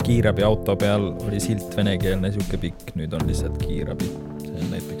kiirabi auto peal oli silt venekeelne siuke pikk, nüüd on lihtsalt kiirabi. See on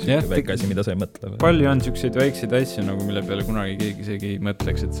näiteks väike asi, mida sa ei mõtle. Palju on siukseid väikseid asju, nagu mille peale kunagi keegi isegi ei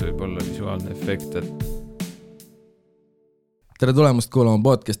mõtleks, et see võib olla visuaalne efekt. Tere tulemust kuulama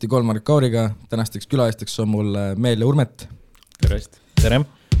podcasti Kolmar Kauriga. Tänasteks külalisteks on mul Meel ja Urmet. Terest. Tere.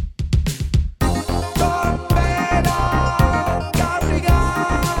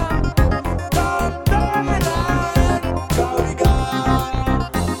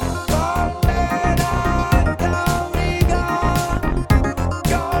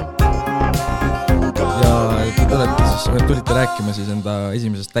 Tulite rääkima siis enda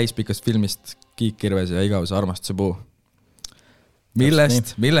esimesest täispikast filmist Kiik kirves ja igavese armastuse puu.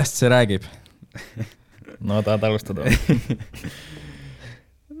 Millest see räägib? No tahad alustada?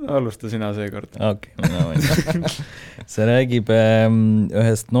 Alusta sina seekord. Okay, see räägib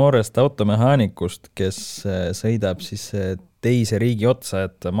ühest noorest automehaanikust, kes sõidab siis teise riigi otsa,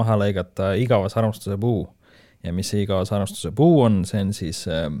 et maha lõigata igavas armastuse puu. Ja mis see igavas armastuse puu on, see on siis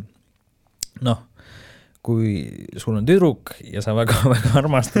kui sul on tüdruk ja sa väga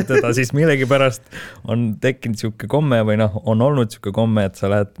armastad teda, siis millegipärast on tekkinud siuke komme või on olnud siuke komme, et sa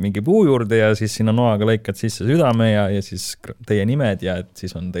lähed mingi puu juurde ja siis sinna noaga lõikad sisse südame ja siis teie nimed ja et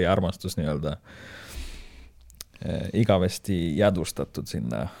siis on teie armastus nii-öelda igavesti jäädvustatud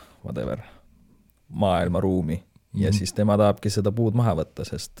sinna whatever, maailma ruumi. Ja siis tema tahabki seda puud maha võtta,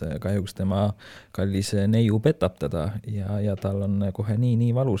 sest kahjuks tema kallis neiu petab teda ja tal on kohe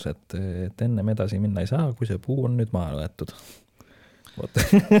nii valus, et ennem edasi minna ei saa, kui see puu on nüüd maha võetud.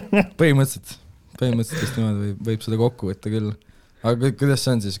 Põhimõtteliselt kes niimoodi võib seda kokku võtta küll. Aga kuidas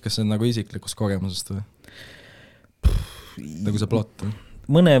see on siis? Kas see on nagu isiklikust kogemusest või? Nagu see plott või?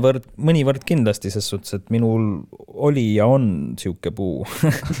 Mõnivõrd kindlasti ses suhtes, et minul oli ja on siuke puu,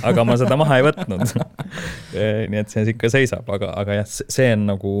 aga ma seda maha ei võtnud. Nii et see ikka seisab, aga jah, see on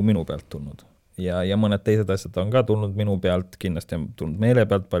nagu minu pealt tulnud. Ja mõned teised asjad on ka tulnud minu pealt, kindlasti on tulnud Meele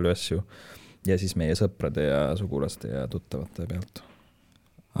pealt palju asju ja siis meie sõprade ja sugulaste ja tuttavate pealt.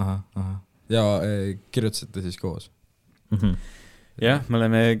 Aha. Ja kirjutasite siis koos? Jah, me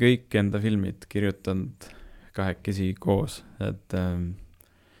oleme kõik enda filmid kirjutanud kahekesi koos, et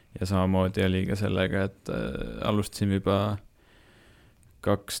ja samamoodi oli ka sellega, et alustasime juba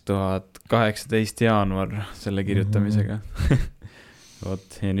 2018 jaanuar selle kirjutamisega.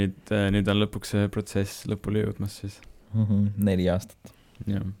 Ja nüüd on lõpuks see protsess lõpule jõudmas siis. 4 aastat.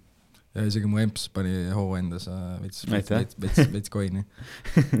 Ja isegi mu emps pani hoo endas veits koini.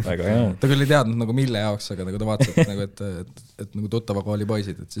 Väga hea. Ta küll ei teadnud nagu mille jaoks, aga nagu ta vaatas, et nagu tuttava kooli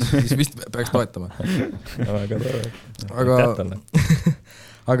poisid, et siis vist peaks toetama. Väga tore.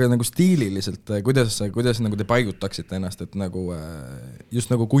 Aga nagu stiililiselt, kuidas nagu te paigutaksite ennast, et nagu just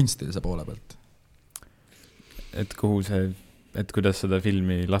nagu kunstilise poole pealt? Et kuidas seda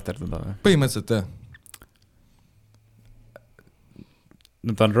filmi lahterdada või? Põhimõtteliselt, jah.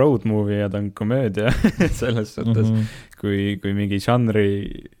 No ta on road movie ja ta on komöödia selles suhtes, kui mingi žanri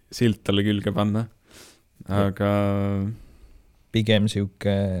silt talle külge panna. Aga pigem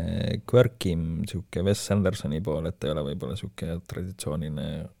siuke quirkim, siuke Wes Andersoni pool, et ei ole võib-olla siuke traditsiooniline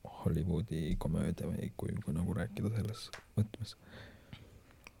Hollywoodi komöödia või kui nagu rääkida selles mõtmes.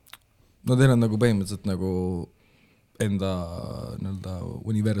 No teil on nagu põhimõtteliselt nagu enda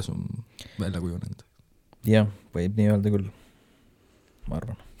universum välja kujunenud. Jah, võib nii öelda küll. Ma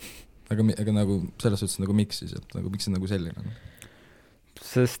arvan. Aga nagu selles suhtes nagu miks siis, et nagu miks see nagu selline?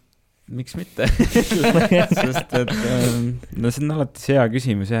 Sest miks mitte? Sest et see on alati hea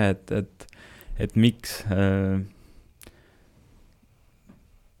küsimus jah, et miks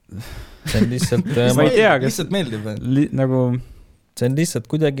see on lihtsalt ma ei tea, lihtsalt meeldib nagu see on lihtsalt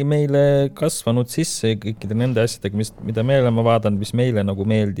kuidagi meile kasvanud sisse kõikide nende asjadega, mida me oleme vaadanud, mis meile nagu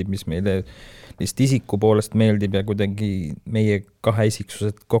meeldib, mis meile lihtsalt isiku poolest meeldib ja kuidagi meie kahe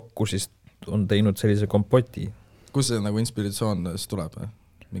isiksused kokku siis on teinud sellise kompoti. Kus see nagu inspiratsioon tuleb?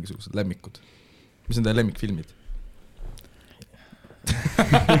 Mingisugused lemmikud? Mis on teie lemmikfilmid?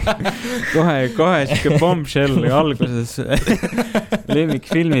 kohe siuke bombshell alguses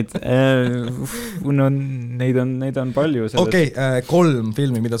lemmikfilmid no neid on palju sellest. 3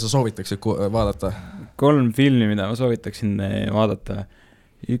 filmi, mida sa soovitaksid vaadata? 3 filmi, mida ma soovitaksin vaadata.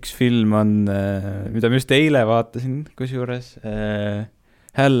 Üks film on, mida ma just eile vaatasin kusjuures,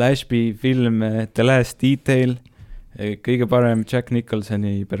 Hal Ashby film The Last Detail. Kõige parem Jack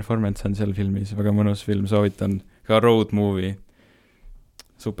Nicholsoni performance on seal filmis, väga mõnus film, soovitan. Ka road movie.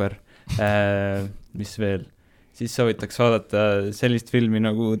 Super. Mis veel? Siis soovitaks vaadata sellist filmi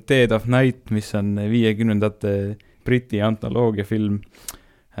nagu Dead of Night, mis on 50ndate Briti antoloogia film.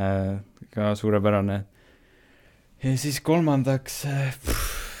 Ka suurepärane. Ja siis kolmandaks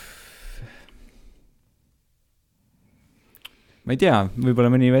ma ei tea, võib-olla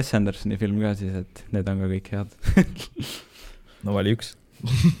mõni Wes Andersoni film ka siis, et need on ka kõik head. No vali üks.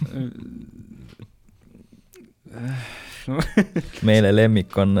 Meele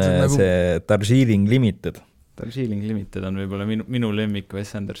lemmik on see Darjeeling Limited. Darjeeling Limited on võib-olla minu lemmik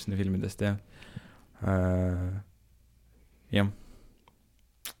Wes Andersoni filmidest, jah. Jah.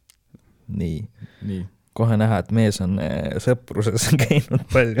 Nii. Kohe näha, et mees on sõpruses käinud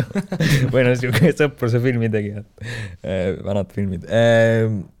palju. Või sõpruse filmi tegijad. Vanad filmid.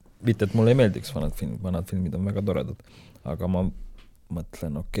 Mitte, et mulle ei meeldiks vanad filmid on väga toredad. Aga ma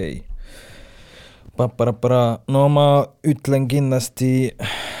mõtlen, okei. No ma ütlen kindlasti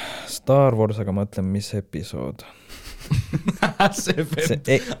Star Wars, aga ma ütlen, mis episood. see vend,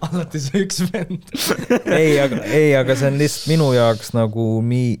 alati see üks vend. ei, aga see on lihtsalt minu jaoks nagu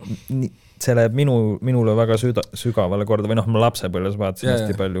see läheb minule väga sügavale korda, või ma lapsepõlves vaatasin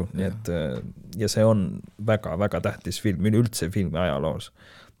hästi palju, nii et ja see on väga-väga tähtis film, üldse filmi ajaloos.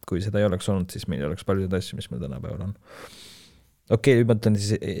 Kui seda ei oleks olnud, siis meil ei oleks paljusid asju, mis meil tänapäeval on. Okei, ma ütlen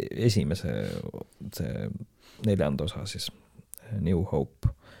siis esimese, see 4. osa siis, New Hope,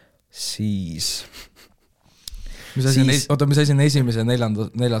 siis... Mis asi on esimese 4.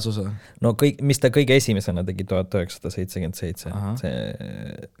 osa? No mis ta kõige esimesena tegi 1977, see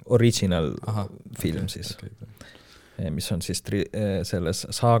original film siis, mis on siis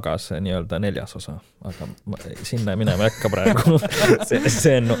selles saagas nii-öelda 4. osa, aga sinna minema äkka praegu,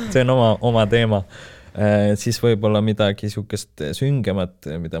 see on oma teema. Siis võib-olla midagi sihukest süngemat,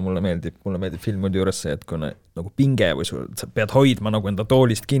 mida mulle meeldib filmide juures see, et kui nagu pinge või sa pead hoidma nagu enda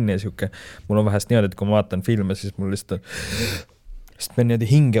toolist kinni ja sihuke, mul on vähest niimoodi, et kui ma vaatan filme, siis mul lihtsalt meil niimoodi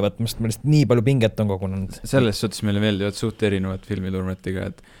hingevad, ma lihtsalt nii palju pinget on kogunenud. Selles suhtes meile meeldivad suht erinevad filmid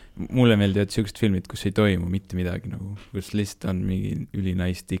Urmetiga, et mulle meeldivad sihukesed filmid, kus ei toimu mitte midagi, nagu, kus lihtsalt on mingi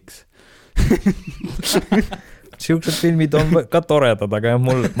ülinais tiks. Siuksed filmid on ka toredad, aga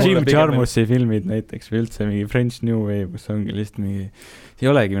Jim Jarmusi filmid näiteks või üldse mingi French New Wave, kus ongi lihtsalt mingi, ei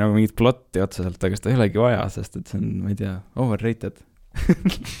olegi nagu mingit plotti otseselt, aga seda ei olegi vaja, sest et see on, ma ei tea, overrated.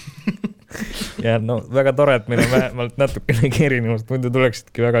 Ja no väga tore, et meil on vähemalt natukene erinevust, muidu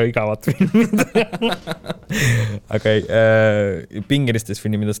tuleksidki väga igavad filmid. Aga pingelistest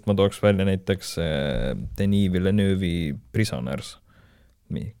filmidest ma tooks välja näiteks Denis Villeneuve'i Prisoners.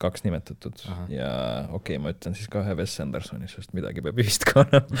 2 nimetatud. Ja okei, ma ütlen siis ka ühe Wes Andersoni, sest midagi peab ühist ka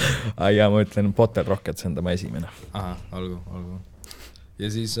olema. Ja ma ütlen Bottle Rocket, see on tema esimene. Olgu.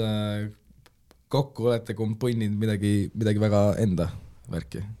 Ja siis kokku olete kompunninud midagi väga enda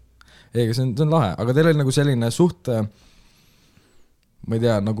värki. Ega see on lahe, aga teil oli nagu selline suht, ma ei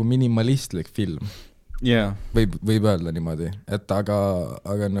tea, nagu minimalistlik film. Yeah. Võib öelda niimoodi, et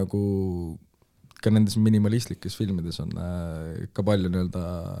aga nagu ka nendes minimalistlikes filmides on ka palju nii-öelda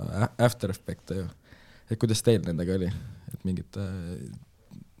after effect'e ju. Et kuidas teil nendega oli? Et mingite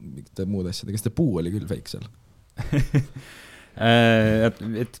muud asjad, kas te puu oli küll fake seal?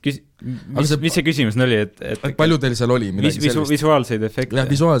 Mis see küsimus oli? Et palju teil seal oli? Visuaalseid efekte? Jah,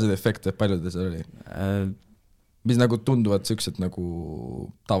 visuaalseid efekte, palju teil seal oli? Mis nagu tunduvad sellised nagu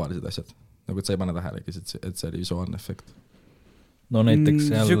tavalised asjad? Nagu et sa ei pane tähelegi, et see oli visuaalne efekt? No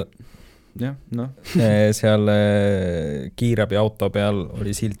näiteks seal... jah, no. Seal kiirabi auto peal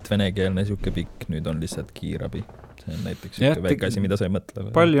oli silt venekeelne siuke pikk, nüüd on lihtsalt kiirabi. See on näiteks siuke väike asi, mida sa ei mõtle.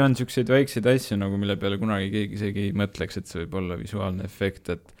 Palju on siukseid väikseid asju, nagu mille peale kunagi keegi isegi ei mõtleks, et see võib olla visuaalne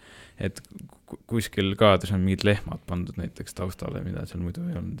efekt, et kuskil kaadris on mingid lehmad pandud näiteks taustale, mida seal muidu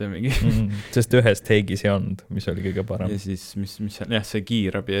ei olnud. Sest ühest teigis ei olnud, mis oli kõige parem. Ja siis, mis see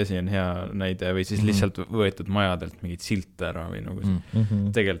kiirabi asi on hea näide, või siis lihtsalt võetud majadelt mingid silte ära või nagu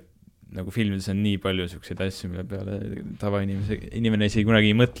tegelikult nagu filmides on nii palju siukseid asju, mille peale tavainimene isegi kunagi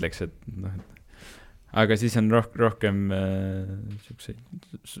ei mõtleks, aga siis on rohkem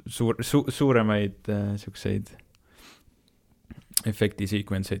suuremaid siukseid efekti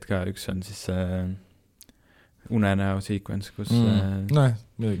sequenceid ka, üks on siis unenäo sequence, kus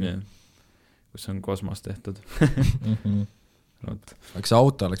kus on kosmos tehtud. Aga see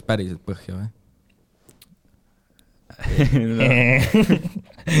auto oleks päriselt põhja või?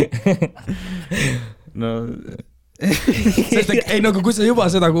 No ei, nagu kui sa juba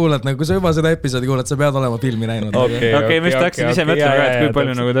seda kuulad, nagu kui sa juba seda episoodi kuulad, sa pead olema filmi näinud. Okei, mis taksid ise mõtlema ka, et kui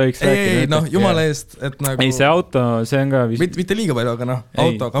palju nagu tohiks rääkida. Ei, noh, jumala eest, et nagu... Ei, see auto, see on ka... Mitte liiga palju, aga noh,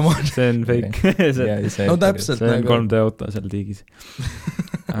 auto, come on. See on fake. No täpselt. See on 3D auto seal tiigis.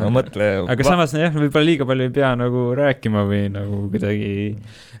 No mõtle... Aga samas, jah, võib-olla liiga palju ei pea nagu rääkima või nagu kuidagi...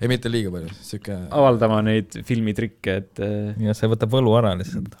 Ei, mitte liiga palju. Avaldama neid filmitrikke, et... Ja see võtab võlu ära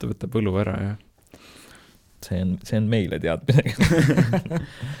lihtsalt. Võtab võlu ära, jah. See on meile teadmisega.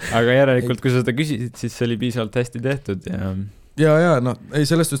 Aga järelikult, kui sa seda küsisid, siis see oli piisavalt hästi tehtud ja ja noh, ei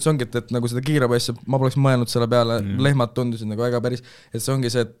selles suhtes ongi, et nagu seda kiirabaisse ma poleks mõelnud selle peale, lehmad tundusid nagu väga päris, et see ongi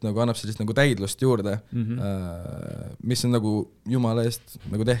see, et nagu annab sellist nagu täidlust juurde, mis on nagu jumala eest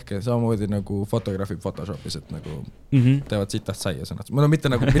nagu tehke, samamoodi nagu fotograafib Photoshopis, et nagu teevad sitast saia sõnad. No mitte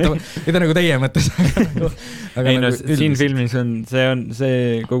nagu teie mõttes. Ei no siin filmis on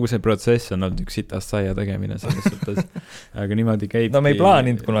see kogu see protsess on olnud üks sitast saia tegemine selles suhtes, aga niimoodi käib. No me ei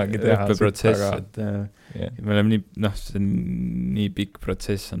plaaninud kunagi teha. Protsess, et me oleme see on nii pikk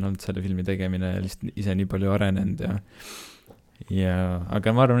protsess on olnud selle filmi tegemine ja lihtsalt ise nii palju arenenud ja aga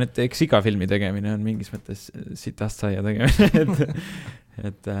ma arvan, et eks iga filmi tegemine on mingis mõttes sitast saia tegemine,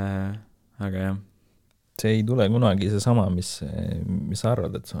 aga jah. See ei tule kunagi see sama, mis sa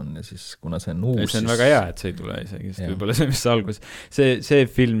arvad, et see on ja siis kuna see on uus. See on väga hea, et see ei tule isegi, sest võib-olla see, mis algus, see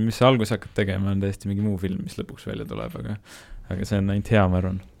film, mis algus hakkad tegema, on täiesti mingi muu film, mis lõpuks välja tuleb, aga see on ainult hea, ma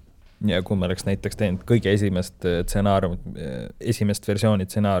arvan. Ja kui me oleks näiteks teinud kõige esimest versiooni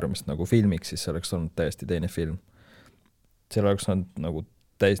stsenaariumist nagu filmiks, siis see oleks olnud täiesti teine film. Seal oleks olnud nagu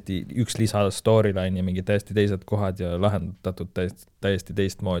täiesti üks lisa storyline ja mingi täiesti teised kohad ja lahendatud täiesti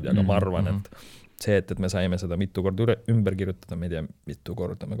teist moodi, aga ma arvan, et see, et me saime seda mitu korda ümber kirjutada, me ei tea, mitu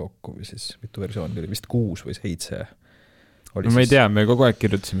korda me kokku või siis mitu versiooni oli vist 6 või 7. No ma ei tea, me kogu aeg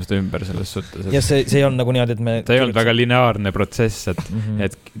kirjutasime seda ümber selles suhtes. Ja see ei olnud nagu niimoodi, et me... See ei olnud väga lineaarne protsess, et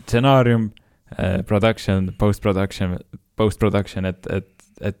stsenaarium, production, post-production,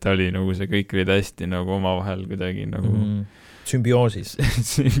 et oli nagu see kõik oli hästi nagu omavahel kuidagi nagu... Sümbioosis.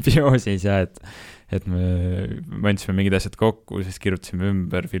 Sümbioosis, ja et me andsime mingid asjad kokku, siis kirjutasime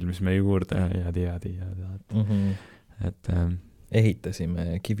ümber, filmisime juurde ja et...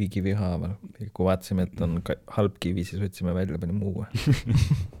 Ehitasime kivi haaval. Kui vaatasime, et on halb kivi, siis võtsime välja pani muu.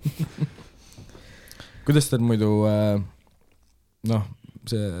 Kuidas teil muidu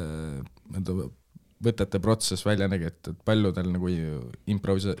see võtete protsess välja nägi, et palju teil nagu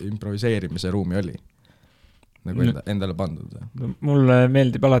improviseerimise ruumi oli? Nagu endale pandud? Mulle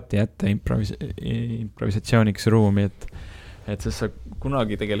meeldib alati jätta improvisatsiooniks ruumi, et sa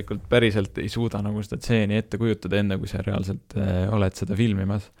kunagi tegelikult päriselt ei suuda nagu seda tseeni ette kujutada enne, kui sa reaalselt oled seda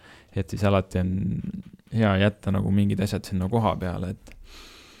filmimas. Et siis alati on hea jätta nagu mingid asjad sinna koha peale.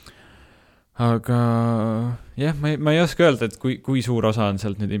 Aga jah, ma ei oska öelda, et kui suur osa on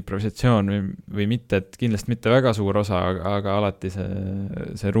sealt nüüd improvisatsioon või mitte, et kindlasti mitte väga suur osa, aga alati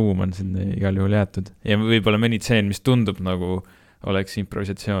see ruum on sinna igal juhul jäetud. Ja võib-olla mõni tseen, mis tundub nagu oleks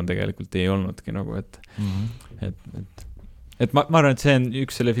improvisatsioon, tegelikult ei olnudki nagu, et ma arvan, et see on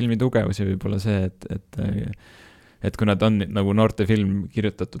üks selle filmi tugevusi võib-olla see, et kui nad on nagu noorte film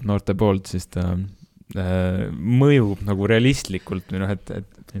kirjutatud noorte poolt, siis ta mõjub nagu realistlikult.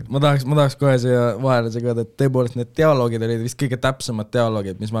 Ma tahaks kohe siia vahele segada, et tõepoolest need dialoogid olid vist kõige täpsemad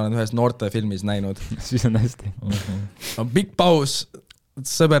dialoogid, mis ma olen ühes noorte filmis näinud. Siis on hästi. Big paus,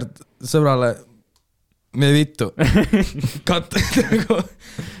 sõbrale me vittu. Cut.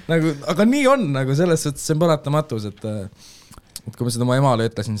 Aga nii on, nagu selles suhtes see on paratamatus, et kui ma seda ma emale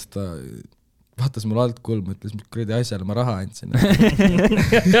ütlesin, siis ta vaatas mul alt kulm, ütles, mis kuradi asjale ma raha andsin.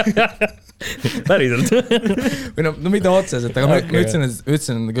 Päriselt. Või no mida otseselt, aga ma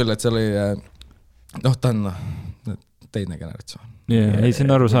ütlesin küll, et see oli, ta on teine generatsioon. Ei, see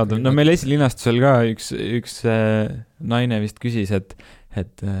on arusaadav. No meil esilinastusel ka üks naine vist küsis, et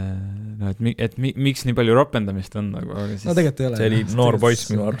miks nii palju ropendamist on nagu, aga siis... No tegelikult ei ole. See oli noor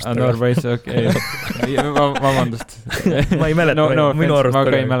poiss minu arust. Noor poiss, okei. Vabandust. Ma ei mäleta, minu arust. Ma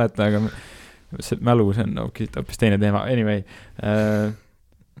ka ei mäleta, aga mälu, see on hoopis teine teema. Anyway.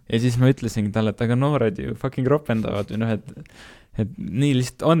 Ja siis ma ütlesin talle, et aga noored ju fucking ropendavad või et nii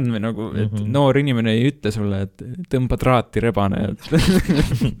lihtsalt on või nagu, et noor inimene ei ütle sulle, et tõmba traati rebane,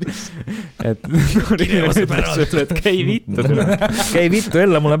 et noor inimene ütle sulle, et käi vittu. Käi vittu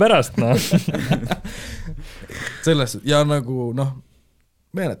jälle mulle pärast, Selles, ja nagu,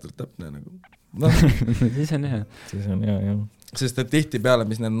 meeletult täpne nagu. Siis on hea. jah. Sest et tihti peale,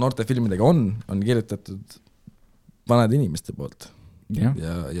 mis need noorte filmidega on kirjutatud vanad inimeste poolt.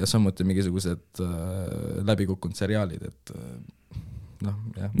 Ja samuti mingisugused läbikukkunud seriaalid, et ta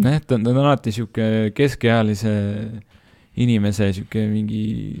on alati siuke keskealise inimese siuke mingi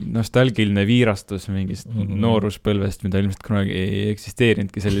nostalgiline viirastus mingist nooruspõlvest, mida ilmselt kunagi ei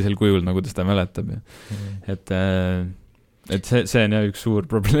eksisteerinudki sellisel kujul, nagu ta seda mäletab. Et see on üks suur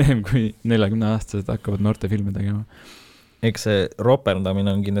probleem, kui 40-aastased hakkavad noorte filme tegema. Eks see ropendamine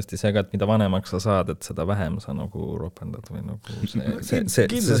on kindlasti see, et mida vanemaks sa saad, et seda vähem sa nagu ropendad või nagu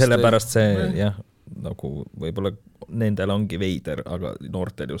sellepärast see nagu võib-olla nendel ongi veider, aga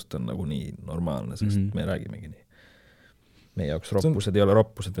noortel just on nagu nii normaalne, sest me räägimegi nii. meie jaoks roppused ei ole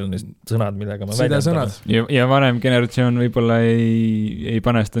roppused, on sõnad, millega me väljendame. Ja vanem generatsioon võib-olla ei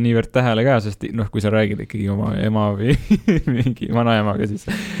pane seda niivõrd tähele ka, sest kui sa räägid ikkagi oma ema või mingi vanaemaga, siis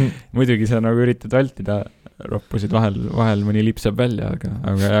muidugi sa nagu üritad vältida roppusid vahel mõni lipsab välja,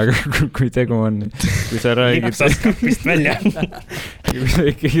 aga kui tegu on, kui sa räägid lipsas kapist välja kui sa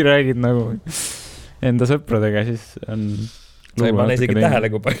ikkagi räägid nagu enda sõpradega, siis on sa ei pane isegi tähele,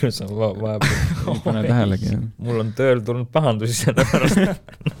 kui palju sa ei pane tähelegi, jah. Mul on tööl tulnud pahandusi selle pärast.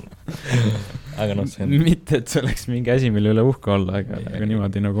 Aga see on... Mitte, et see oleks mingi asi, mille üle uhke olla, aga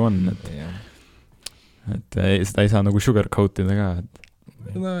niimoodi nagu on, et seda ei saa nagu sugarcoatida ka.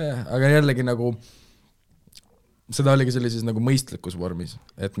 Nojah, aga jällegi nagu seda oligi sellises nagu mõistlikus vormis,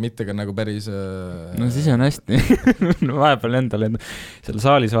 et mitte ka nagu päris no siis on hästi vahepeal endale seal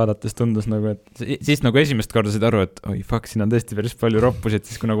saalis vaadates tundus nagu, et siis nagu esimest korda said aru, et oi fuck, siin on tõesti päris palju roppusid,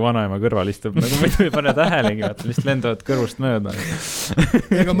 siis kui nagu vanaema kõrval istub, nagu muidu ei pane tähelegi, vaata, lihtsalt lendavad kõrvust mööda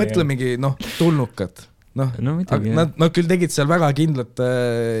ega mõtle mingi, tulnukad nad küll tegid seal väga kindlat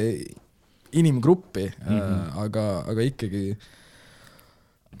inimgruppi, aga ikkagi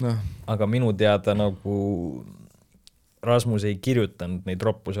aga minu teada nagu Rasmus ei kirjutanud neid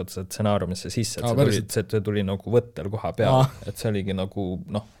roppuse otsa stsenaariumisse sisse, et see tuli nagu võttel koha peal, et see oligi nagu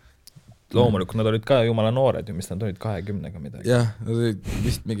loomulikult, nad olid ka jumala noored ju, mis nad olid 20-ga midagi. Jah, nad olid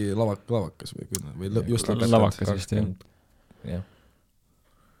vist mingi lavakas või just lavakas vist, jah.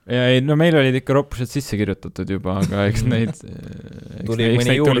 Ja ei, no meil olid ikka roppused sisse kirjutatud juba, aga eks neid tuli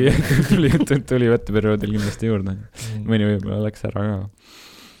võtteperioodil kindlasti juurde. Mõni võib-olla läks ära ka.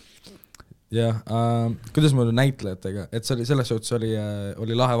 Jah, kuidas mul näitlejatega, et see oli selles suhtes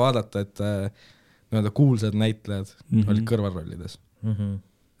oli lahe vaadata, et kuulsad näitlejad olid kõrvalrollides.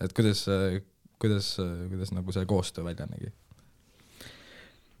 Et kuidas nagu see koostöö välja nägi?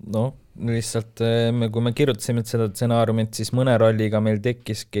 No, lihtsalt kui me kirjutasime seda stsenaariumit, siis mõne rolliga meil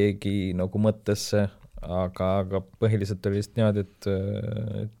tekkis keegi nagu mõttesse, aga põhiliselt oli vist niimoodi, et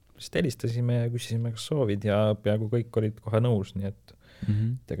vist helistasime ja küsisime, kas soovid ja peaaegu kõik olid kohe nõus, nii et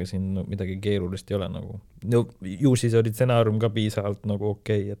ega siin midagi keerulist ei ole nagu. Ju siis oli stsenaarium ka piisavalt nagu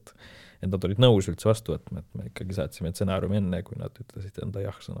okei, et nad olid nõus üldse vastu võtma, et me ikkagi saatsime stsenaariumi enne, kui nad ütlesid enda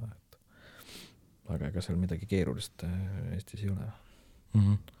jah-sõna. Aga ega seal midagi keerulist Eestis ei ole.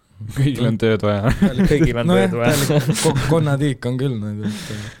 Kõigil on tööd vaja. Kõigil on tööd vaja. Konnatiik on küll nagu,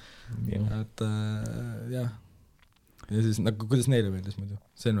 et jah. Ja siis nagu, kuidas neile meeldis muidu?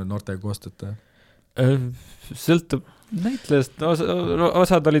 See on noortega koostööta? Sõltub näitlejast,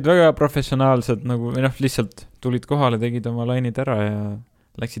 osad olid väga professionaalsed nagu, või lihtsalt tulid kohale, tegid oma lainid ära ja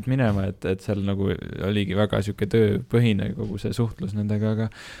läksid minema, et seal nagu oligi väga siuke tööpõhine kogu see suhtlus nendega,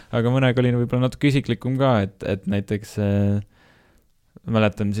 aga mõnega oli võib-olla natuke isiklikum ka, et näiteks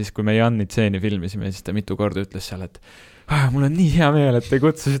mäletan siis, kui me Janni tseeni filmisime, siis ta mitu korda ütles seal, et mul on nii hea meel, et te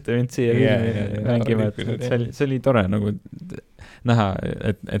kutsusite mind siia mängima, et see oli tore nagu näha,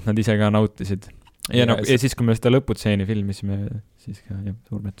 et nad ise ka nautisid. Ja siis, kui me seda lõputseeni filmisime, siis ka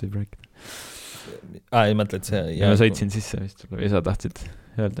Urmet võib rääkida. Ei mõtle, et see... Ja ma sõitsin sisse vist, või sa tahtsid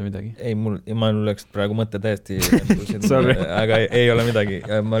öelda midagi? Ei, ma läks praegu mõtte täiesti aga ei ole midagi.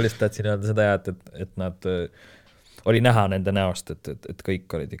 Ma lihtsalt tahtsin öelda seda, et nad oli näha nende näost, et kõik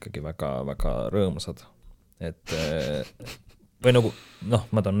olid ikkagi väga, väga rõõmusad. Et või nagu,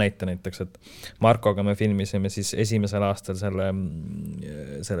 ma toon näite näiteks, et Markoga me filmisime siis esimesel aastal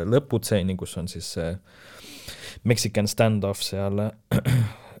selle lõputseeni, kus on siis Mexican standoff seal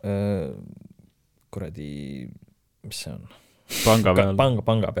kuradi, mis see on? Panga peal.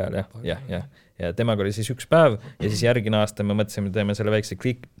 Panga peal, jah. Ja temaga oli siis üks päev ja siis järgine aasta me mõtlesime, teeme selle väikse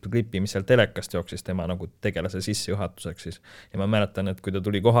klipi, mis seal telekast jooksis tema nagu tegelase sissejuhatuseks siis. Ja ma mäletan, et kui ta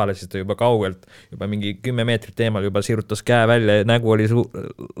tuli kohale, siis ta juba kaugelt, juba mingi 10 meetrit eemal juba sirutas käe välja ja nägu oli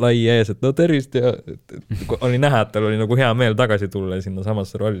lai ees, et tervist ja oli näha, et tal oli nagu hea meel tagasi tulla ja sinna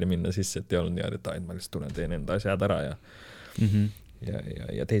samasse rolli minna sisse, et ei olnud niimoodi, et ma lihtsalt tulen, teen enda asjad ära ja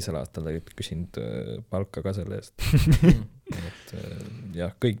ja teisel aastal ta küsinud palka ka selle eest. Et,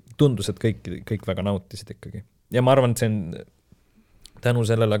 jah, tundus, et kõik väga nautisid ikkagi. Ja ma arvan, et see on tänu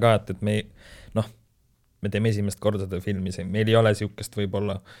sellele ka, et me teeme esimest korda seda filmi, meil ei ole siukest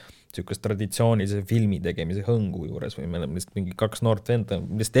võib-olla siukest traditsioonilise filmi tegemise hõngu juures või meil on lihtsalt mingi 2 noort venda,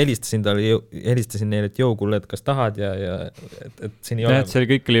 lihtsalt helistasin neile, et kuule, et kas tahad ja et siin ei ole. See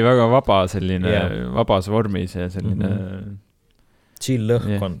kõik oli väga vaba, selline vabas vormis ja selline chill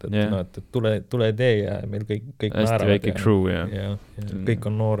lõhkond, et tule tee ja meil kõik hästi väike crew ja kõik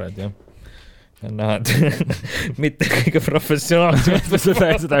on noored Näed, mitte kõige professionaalselt.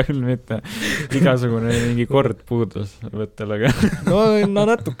 Seda küll mitte. Igasugune mingi kord puudus võttel, aga... No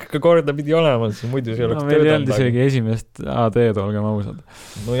natuke korda pidi olema, muidu see oleks meil ei olnud isegi esimest AD-d, olgem ausad.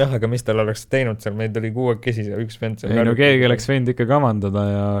 No jah, aga mis tal oleks teinud seal? Meid oli 6 ja üks vend seal. Ei, no keegi oleks võinud ikka kamandada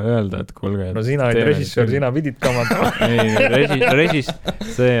ja öelda, et kuulge... No sina olid režissöör, sina pidid kamandama. Ei,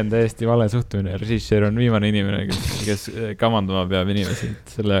 see on täiesti vale suhtumine. Režissöör on viimane inimene, kes kamandama peab inimesi.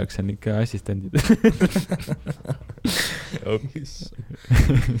 Selle jaoks on ikka assistendid.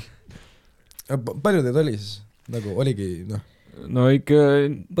 Palju teid oli siis? Nagu oligi, No ikka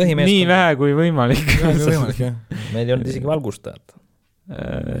nii vähe kui võimalik. Meil ei olnud isegi valgustajad.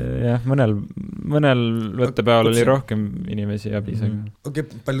 Jah, mõnel võttepäeval oli rohkem inimesi abis. Okei,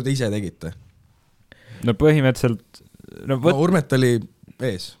 palju te ise tegite? No põhimõtteliselt... Urmet oli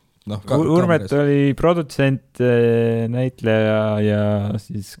ees. Urmet oli produtsent, näitleja ja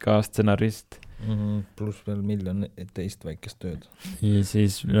siis ka stsenarist. Pluss veel miljon teist väikest tööd. Ja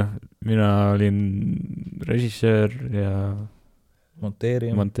siis mina olin režissöör ja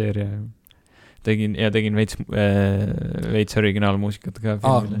monteerija. Tegin veits originaalmuusikat ka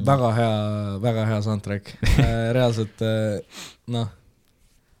filmile. Väga hea soundtrack. Reaalselt,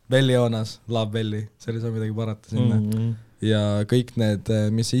 Belli joonas, Love Belli, see oli saa midagi parata sinna. Ja kõik need,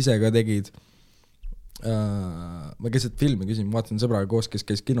 mis ise ka tegid, ma keset filmi küsin, vaatasin sõbraga koos, kes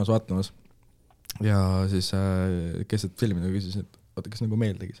käis kinos vaatamas ja siis keset filmi küsis, et oota, kas nagu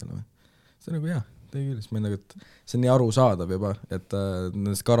Meel tegi selle või? See nagu jah, tegi küll, siis meil nagu, et see on nii arusaadav juba, et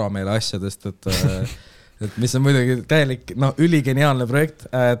nendest karameele asjadest, et mis on muidugi täielik, üligeniaalne projekt,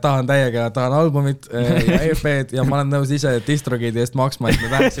 tahan albumit ja EP-d ja ma olen nõus ise distrogidi eest maksma, et me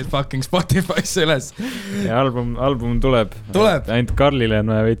läheksid fucking Spotify'sse üles. Ja album tuleb. Ainult Karlile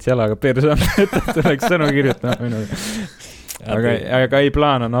on vaja veits jalaga perse, et tuleks sõnu kirjutada minuga. Aga ei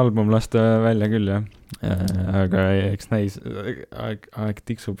plaan on album lasta välja küll, jah. Aga eks näis, aeg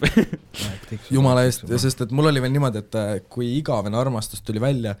tiksub. Jumala eest, sest et mul oli veel niimoodi, et kui igavene armastus tuli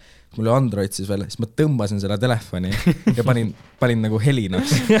välja, mul oli Android siis veel, siis ma tõmbasin selle telefoni ja panin nagu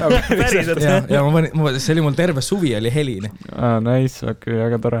helinaks. Ja see oli mul terve suvi oli heline. Nice, okei,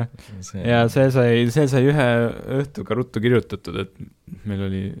 väga tore. Ja see sai ühe õhtuga ruttu kirjutatud, et meil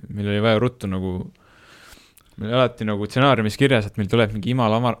oli vaja ruttu nagu meil alati nagu stsenaariumis kirjas, et meil tuleb mingi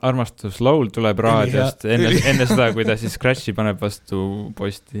Imala armastuslaul tuleb raadiost enne seda, kui ta siis Crashi paneb vastu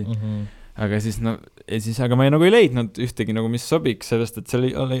posti. Aga siis, aga ma nagu ei leidnud ühtegi, nagu, mis sobiks sellest, et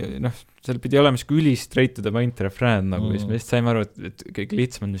seal pidi olema siuke üli straight to the point refrään, nagu, siis me just saime aru, et kõik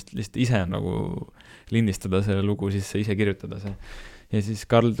lihtsam on lihtsalt ise nagu lindistada selle lugu, siis ise kirjutada see. Ja siis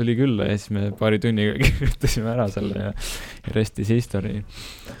Karl tuli külla ja siis me paari tunniga kirjutasime ära selle ja restis history.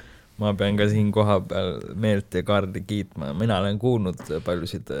 Ma pean ka siin koha peal Meelt ja Karli kiitma. Mina olen kuulnud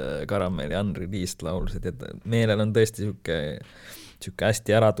paljusid Karamelli unreleased laulsid, et Meelel on tõesti siuke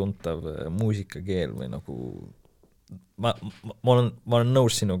hästi äratuntav muusikakeel või nagu ma olen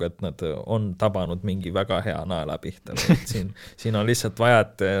nõus sinuga, et nad on tabanud mingi väga hea naela pihta. Siin on lihtsalt vaja,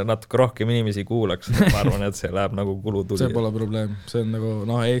 et natuke rohkem inimesi kuulaks. Ma arvan, et see läheb nagu kulutuli. See pole probleem. See on nagu,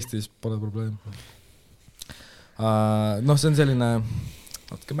 Eestis pole probleem. See on selline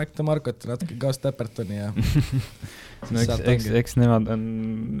natuke Mac DeMarcot, natuke Gas Steppertoni ja eks nemad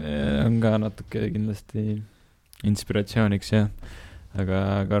on ka natuke kindlasti inspiratsiooniks, jah.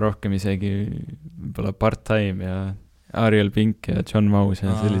 Aga rohkem isegi võib-olla part-time ja Ariel Pink ja John Maus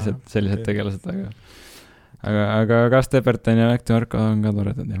ja sellised tegelased, aga Gas Stepperton ja Mac DeMarco on ka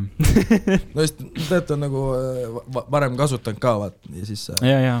toredad, jah. No just, tead on nagu varem kasutanud ka, ja siis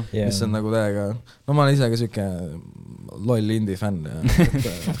mis on nagu täiega, ma olen ise ka siuke loll indie fänn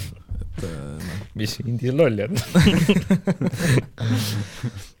mis indie loll on?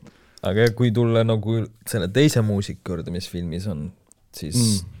 Aga kui tulla nagu selle teise muusika juurde, mis filmis on,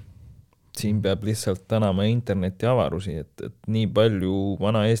 siis siin peab lihtsalt tänama interneti avarusi, et nii palju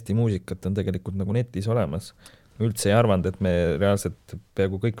vana Eesti muusikat on tegelikult nagu netis olemas. Üldse ei arvanud, et me reaalselt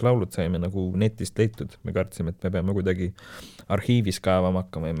peaaegu kõik laulud saime nagu netist leitud. Me kartsime, et me peame kuidagi arhiivis kaevama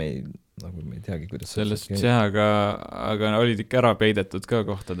hakkama ja me ei teagi, kuidas sellest aga olid ikka ära peidetud ka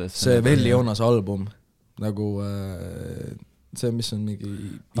kohtades. See Velli Joonas album nagu see, mis on mingi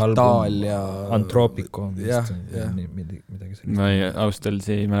Itaalia Antropico midagi sellist. Ma austaldes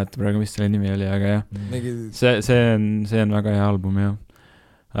ei mäleta praegu, mis selle nimi oli, aga jah. See on väga hea album, jah.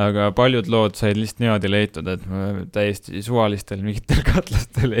 Aga paljud lood said lihtsalt niimoodi leitud, et ma täiesti suvalistel mingitel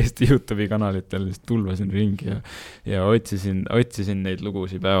katlastel Eesti YouTube'i kanalitel tulvasin ringi ja otsisin neid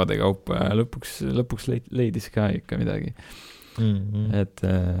lugusid päevade kaupa ja lõpuks leidis ka ikka midagi. et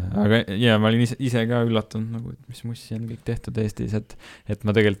aga ja ma olin ise ka üllatunud nagu, et mis mussi on kõik tehtud Eestis, et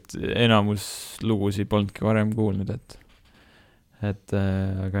ma tegelikult enamus lugusid polnudki varem kuulnud, et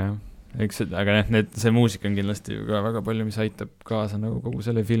aga jah, aga see muusika on kindlasti ka väga palju, mis aitab kaasa nagu kogu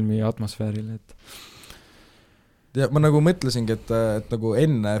selle filmi atmosfäärile, et ja ma nagu mõtlesingi, et nagu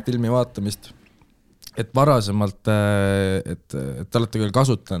enne filmi vaatamist, et varasemalt, et te olete küll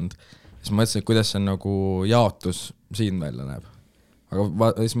kasutanud, siis ma mõtlesin, et kuidas see nagu jaotus siin välja näeb.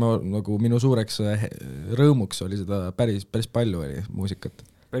 Aga siis ma nagu minu suureks rõõmuks oli seda päris palju oli muusikat.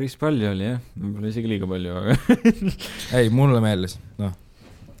 Päris palju oli, jah. Võib-olla isegi liiga palju, aga ei, mulle meeldis, noh.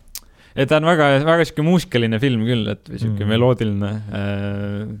 Et ta on väga siuke muusikaline film küll, et siuke meloodiline,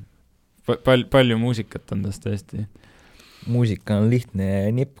 palju muusikat on tast tõesti. Muusika on lihtne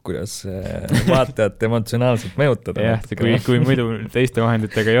nipp, kuidas vaatajat emotsionaalselt mõjutada. Jah, kui muidu teiste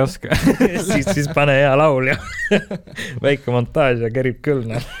vahenditega ei oska. siis pane hea laul ja väike montaaž ja kerib küll.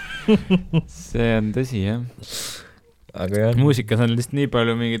 See on tõsi, jah. Aga jah. Muusikas on lihtsalt nii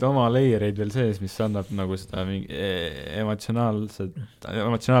palju mingeid oma layereid veel sees, mis annab nagu seda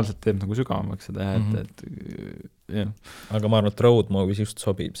emotsionaalselt teeb nagu sügavamaks seda, et jah. Aga ma arvan, et road movies just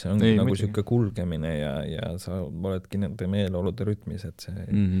sobib, see on nagu siuke kulgemine ja sa oledki nende meeleolude rütmis, et see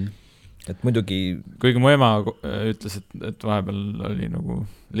et muidugi kuigi mu ema ütles, et vahepeal oli nagu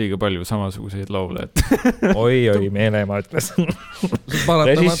liiga palju samasuguseid laule, et oi, meele ema ütles.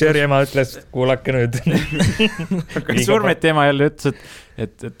 Režissööri ema ütles, kuulake nüüd. Kas Urmet ema jälle ütles,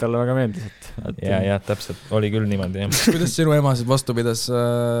 et talle väga meeldis, et ja, täpselt, oli küll niimoodi. Kuidas sinu emasid vastu pidas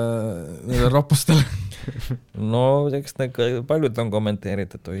roppustele? No, eks paljud on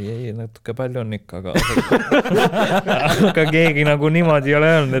kommenteeritud, et oi, ei, natuke palju on ikka, aga keegi nagu niimoodi ei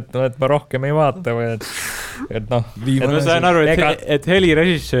ole öelnud, et ma rohkem ei vaata või et noh. Ma sain aru, et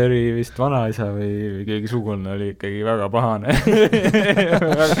helirežissööri vist vanaisa või keegi sugulne oli ikkagi väga pahane.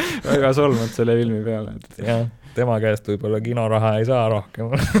 väga solmad selle filmi peale. Jah, tema käest võib-olla kinoraha ei saa rohkem.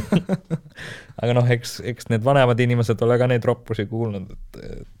 Aga noh, eks need vanemad inimesed ole ka neid roppusi kuulnud,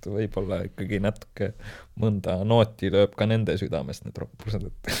 et võib-olla ikkagi natuke mõnda nooti lööb ka nende südamest need roppused.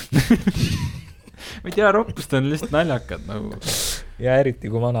 Ma ei tea, roppust on lihtsalt naljakad nagu. Ja eriti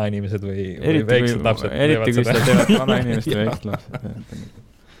kui vanainimesed või väiksed lapsed. Eriti kui seda teevad vanainimesed või väiksed lapsed.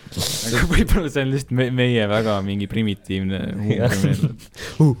 Aga võib-olla see on lihtsalt meie väga mingi primitiivne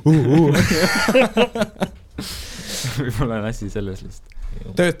võib-olla on asi selles lihtsalt.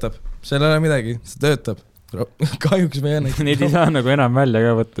 Töötab, seal ei ole midagi, see töötab. Kahjuks me ei neid ei saa nagu enam välja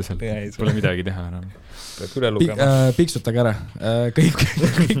ka võtta seal, pole midagi teha enam. Piksutage ära, kõik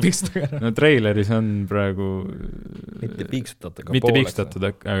piksutage ära. No traileris on praegu mitte piksustatud,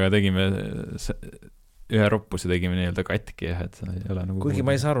 aga tegime ühe roppuse tegime nii-öelda katki, et see ei ole nagu kuigi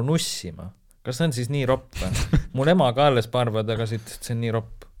ma ei saa aru nussima, kas see on siis nii ropp? Mul ema ka alles paar päeva tagasi ütles, et see on nii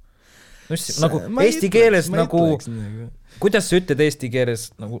ropp. Nagu eesti keeles nagu, kuidas sa ütled eesti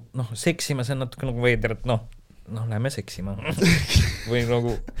keeles nagu, seksima, see on natuke nagu veider, et lähme seksima. Või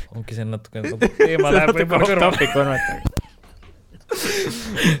nagu, ongi see natuke teema läheb võib-olla kõrval.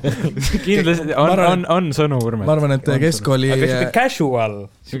 Kindlasti on sõnu Urmet. Ma arvan, et keskkooli aga casual,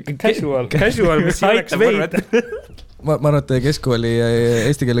 mis oleks veid. Ma arvan, et keskkooli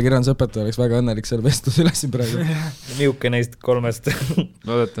eesti keele kirjandusõpetaja oleks väga õnnelik selle vestlus üles praegu. Niuke neist kolmest.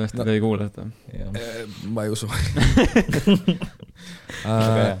 Loodetavasti te ei kuule seda. Ma ei usu.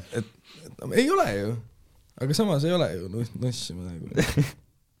 Ei ole ju. Aga samas ei ole ju nussima.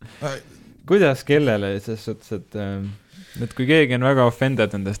 Kuidas kellele, ses suhtes, et kui keegi on väga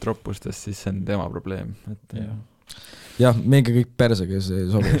offended nendest roppustest, siis see on tema probleem. Jah, minge kõik perse, kes ei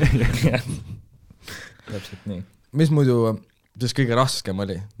sobi. Täpselt nii. Mis muidu siis kõige raskem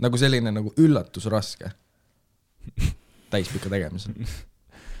oli? Nagu selline nagu üllatus raske. Täispika tegemisel.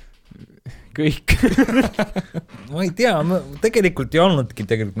 Kõik. Ma ei tea, tegelikult ei olnudki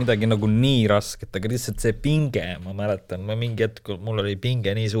midagi nagu nii rasket, aga lihtsalt see pinge, ma mäletan, mingi hetk, mul oli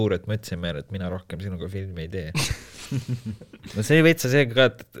pinge nii suur, et mõtlesin meile, et mina rohkem sinuga filmi ei tee. No see veitsa see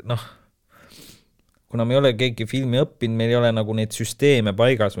ka, et kuna me ei ole keegi filmi õppinud, meil ei ole nagu neid süsteeme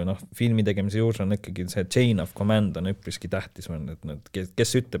paigas või filmi tegemise juures on ikkagi see chain of command on üpriski tähtis, et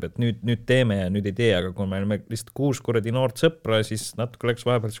kes ütleb, et nüüd teeme ja nüüd ei tee, aga kui me lihtsalt 6 kuradi noort sõpra, siis natuke läks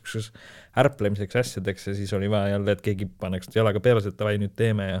vahepeal selliseks ärplemiseks asjadeks ja siis oli vaja jälle, et keegi paneks jalaga peale, et davai, nüüd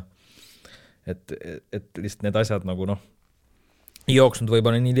teeme ja et lihtsalt need asjad nagu jooksnud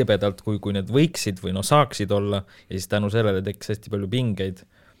võib-olla nii libedalt, kui need võiksid või saaksid olla ja siis tänu sellele tekkis hästi palju pingeid.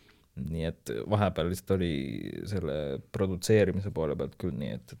 nii et vahepeal lihtsalt oli selle produtseerimise poole pealt küll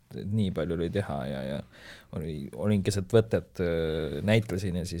nii, et nii palju oli teha ja olin keset võtet,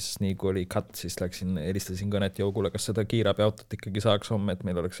 näitlesin ja siis nii kui oli cut, siis läksin, helistasin kõnet Joogule, kas seda kiirabiautot ikkagi saaks homme, et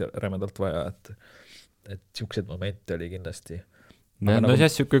meil oleks rämedalt vaja, et siukseid momente oli kindlasti. No nagu...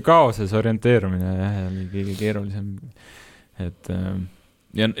 siuke kaoses orienteerumine jah, oli kõige keerulisem, et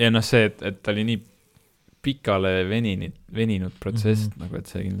ja see, et ta oli nii pikale veninud protsess, nagu et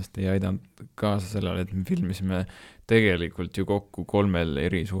see kindlasti ei aidanud kaasa sellele, et me filmisime tegelikult ju kokku 3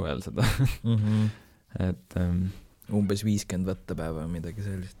 eri suvel seda. Et umbes 50 võttepäeva või midagi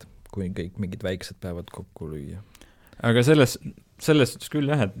sellist, kui kõik mingid väiksed päevad kokku lüüa. Aga selles suhtes küll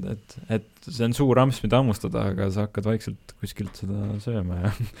jah, et see on suur amps, mida ammustada, aga sa hakkad vaikselt kuskilt seda sööma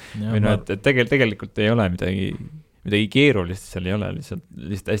ja või no, et tegelikult ei ole midagi keerulist, seal ei ole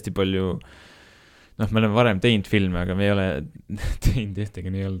lihtsalt hästi palju. Me oleme varem teinud filme, aga me ei ole teinud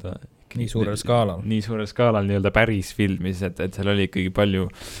ühtegi nii-öelda nii suurel skaalal nii-öelda päris filmis, et seal oli ikkagi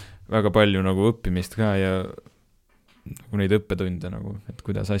väga palju nagu õppimist ka ja nagu neid õppetunde nagu, et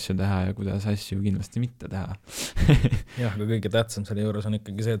kuidas asju teha ja kuidas asju kindlasti mitte teha. Jah, aga kõige tähtsam selle juures on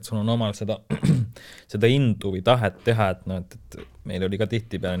ikkagi see, et sul on omal seda indu või tahet teha, et meil oli ka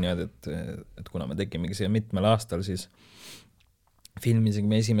tihti peale niimoodi, et kuna me tegimegi siia mitmel aastal, siis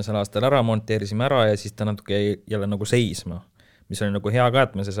filmisime esimesel aastal ära, monteerisime ära ja siis ta natuke jälle nagu seisma, mis oli nagu hea ka,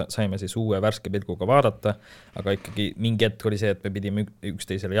 et me saime siis uue värske pilguga vaadata, aga ikkagi mingi hetk oli see, et me pidime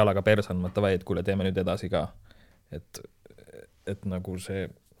üksteisele jalaga persandma, et kuule, teeme nüüd edasi ka. Et nagu see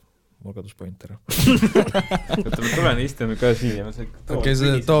mul kadus pointer. Me tulen istume ka siia. Okei,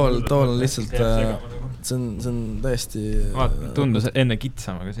 see tool on lihtsalt, see on täiesti... Tundus enne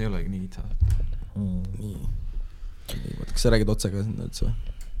kitsam, aga see ei olegi nii kitsam. Nii, kas sa räägid otsa ka sinna üldse või?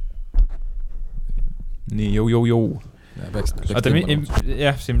 Nii, jõu.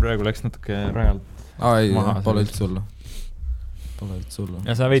 Jah, siin praegu läks natuke rajalt maha. Pole üldse hullu.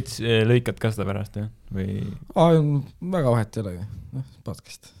 Ja sa veits lõikad ka seda pärast, jah? Või... väga vahet ei olegi.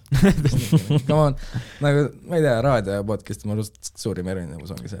 Podcast. Come on. Nagu, ma ei tea, raadio ja podcast, ma arvan, suurim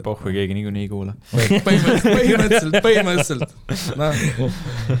erinevus ongi see. Pohhu keegi nii kuula. Põhimõtteliselt.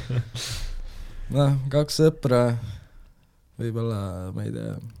 Noh, 2 sõpra, võib-olla, ma ei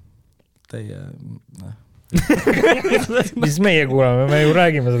tea, teie... Mis meie kuulame, me ju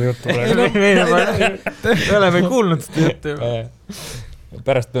räägime seda juttu. Me oleme kuulnud seda juttu.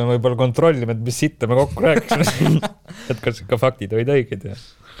 Pärast peame võib-olla kontrollima, et mis sitta me kokku rääkisime. Et kas ikka faktid olid õiged ja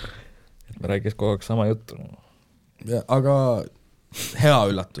et me räägis kogu aeg sama juttu. Aga hea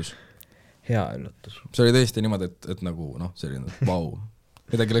üllatus. Hea üllatus. See oli tõesti niimoodi, et nagu, selline vau.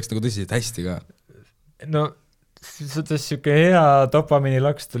 Midagi läks nagu tõsiselt hästi ka. No, suhtes siuke hea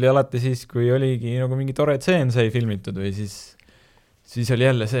dopamiinilaks tuli alati siis, kui oligi nagu mingi tore tseen sai filmitud või siis oli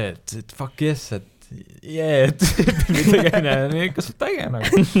jälle see, et fuck yes, et et tegemine on ikka suht äge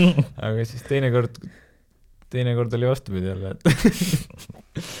nagu. Aga siis teinekord oli vastupidi jälle, et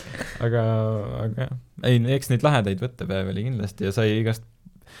aga ei, eks neid lahedaid võttepäev oli kindlasti ja sai igast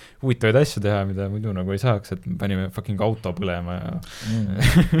huvitavaid asju teha, mida muidu nagu ei saaks, et panime fucking auto põlema ja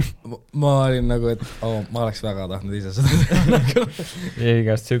ma olin nagu, et ma oleks väga tahtnud ise seda ja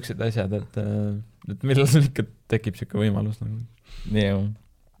igast siuksed asjad, et millal ikka tekib siuke võimalus nagu. Nii,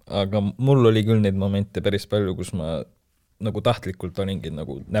 aga mul oli küll neid momente päris palju, kus ma nagu tahtlikult olingi,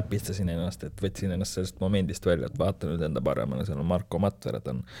 nagu näpistasin ennast, et võtsin ennast sellest momendist välja, et vaata nüüd enda paremale, seal on Marko Matver, et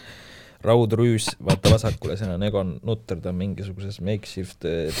on raudrüüs, vaata vasakule, seal on Egon Nutter, ta on mingisuguses makeshift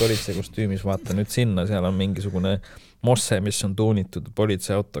politseikostüümis, vaata nüüd sinna, seal on mingisugune mosse, mis on tuunitud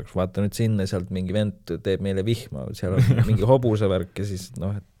politseiautoks, vaata nüüd sinna, sealt mingi vend teeb meile vihma, seal on mingi hobusevärk ja siis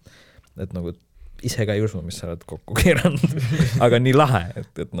et nagu ise ka ei usu, mis sa oled kokku keeranud, aga nii lahe,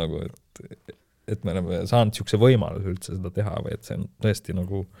 et nagu, et me oleme saanud siukse võimalus üldse seda teha või et see on tõesti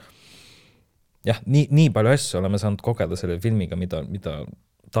nagu jah, nii palju asju oleme saanud kogeda selle filmiga, mida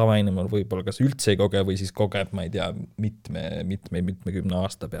tavainimene võib-olla kas üldse ei koge või siis kogeb, ma ei tea, mitmekümne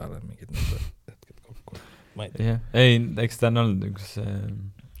aasta peale mingid hetked kokku. Ma ei tea. Ei, eks ta on olnud üks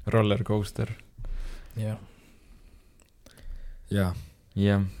roller coaster. Jah.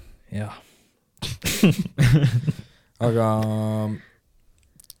 Jah. Aga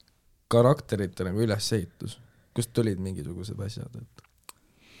karakterite nagu ülesehitus, kust tulid mingisugused asjad?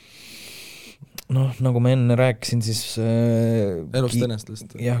 Nagu ma enne rääkisin, siis elust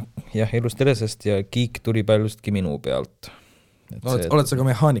enesest. Jah, elust enesest ja kiik tuli paljustki minu pealt. Oled sa ka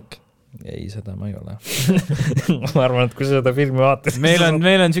mehaanik? Ei, seda ma ei ole. Ma arvan, et kui sa seda filmi vaatas... Meil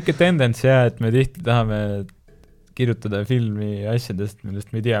on siuke tendents, et me tihti tahame kirjutada filmi asjadest,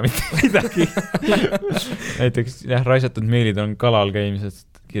 millest me ei tea mitte midagi. Näiteks, raisatud meelid on kalal käimisest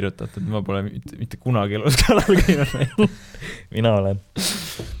kirjutatud, ma pole mitte kunagi elus kalal käinud. Mina olen.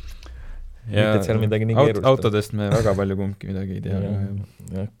 Ja seal midagi nii keerulist. Autodest me väga palju kumbki midagi ei tea.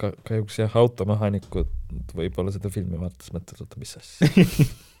 Ja, kahjuks jah, automehaanikud võib-olla seda filmi vaatas mõttes, oota, mis asja.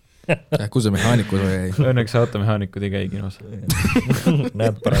 Kus see mehaanikud jäi? Õnneks automehaanikud ei käi kinos.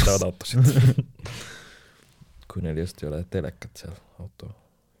 Näed, parandavad autosid. Kui neil just ei ole telekat seal auto.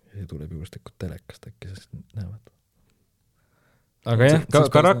 Ja tuleb juhuslikult telekast äkki, sest näevad. Aga jah,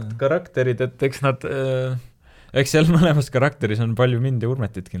 karakterid, et eks nad... Eks seal mõlemas karakteris on palju mind ja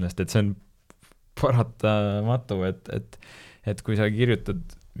Urmetit kindlasti, et see on paratamatu, et kui sa kirjutad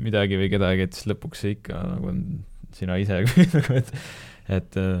midagi või kedagi, et siis lõpuks see ikka nagu on sina ise,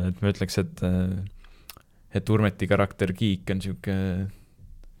 et ma ütleks, et Urmeti karakter Kiik on siuke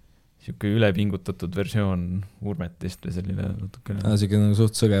ülepingutatud versioon Urmetist või selline natuke... Siuke nagu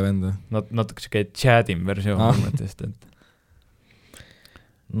suht sõge venda. Natuke siuke chadim versioon Urmetist, et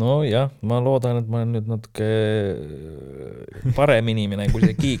no jah, ma loodan, et ma olen nüüd natuke parem inimene kui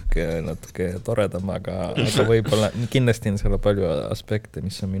see Kiik, natuke toredam, aga võib-olla kindlasti on seal palju aspekte,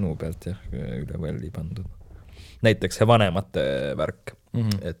 mis on minu pealt jah, üle välli pandud. Näiteks see vanemate värk,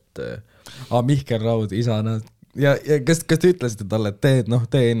 et... Mihkel Raud, isana. Ja kas te ütlesite talle, et tee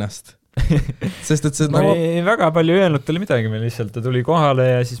ennast? Sest et see ma ei väga palju öelnud talle midagi, me lihtsalt ta tuli kohale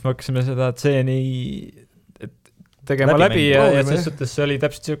ja siis me hakkasime seda tseeni tegema läbi ja selles suhtes see oli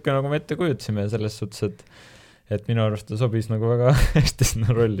täpselt siuke, nagu me ette kujutasime ja selles suhtes, et minu arust ta sobis nagu väga hästi sinna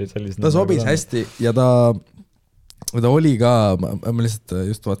rolli. Ta sobis hästi ja ta oli ka, ma lihtsalt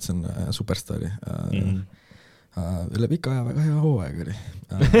just vaatasin Superstari. Üle pika aja väga hea hooaeg oli.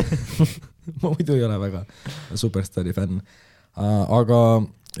 Ma muidu ei ole väga Superstari fänn. Aga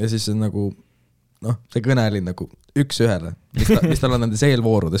ja siis nagu, see kõne oli nagu üks ühele, mis tal on nendes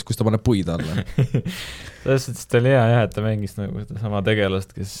eelvoorudes, kus ta paneb puid alla. Selles suhtes ta oli hea, et ta mängis nagu sama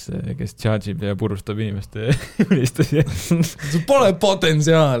tegelast, kes charge'ib ja purustab inimeste unistusi. See pole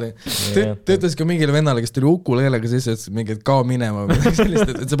potentsiaali. Ta ütles ka mingile vennale, kes tuli ukuleelega sisse, et mingi kao minema või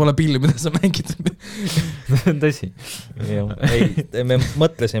sellist, et see pole pilli, mida sa mängid. Tõsi. Ei, me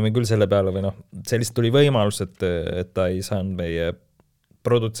mõtlesime küll selle peale või sellist tuli võimalus, et ta ei saanud meie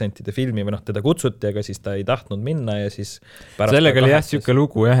produtsentide filmi või teda kutsuti, aga siis ta ei tahtnud minna ja siis sellega oli jah siuke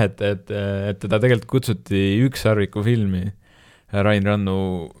lugu jah, et teda tegelikult kutsuti Ükssarviku filmi Rain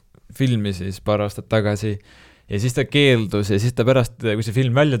Rannu filmi siis paar aastat tagasi ja siis ta keeldus ja siis ta pärast, kui see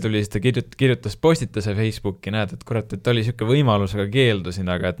film välja tuli, siis ta kirjutas postituse Facebooki, näed, et kurat, et oli siuke võimalus, aga keeldusin,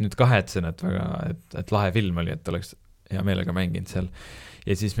 aga et nüüd kahetsen, et väga, et lahe film oli, et oleks hea meelega mänginud seal.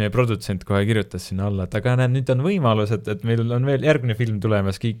 Ja siis meie produtsent kohe kirjutas sinna alla, et aga näed, nüüd on võimalus, et meil on veel järgmine film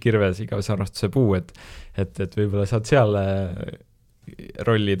tulemas, Kiik kirves, igavese armastuse puu, et võib-olla saad seal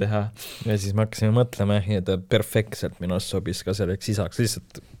rolli teha. Ja siis me hakkasime mõtlema ja ta perfektselt minu arust sobis ka selleks isaks,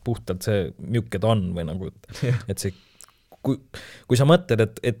 lihtsalt puhtalt see mjukke ta on või nagu, et see kui sa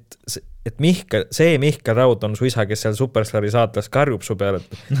mõtled, et Mihkel Raud on su isa, kes seal Superstari saatlas karjub su peale, et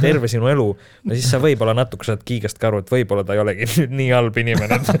terve sinu elu, no siis sa võib-olla natuke saad Kiigast karu, et võib-olla ta ei olegi nüüd nii halb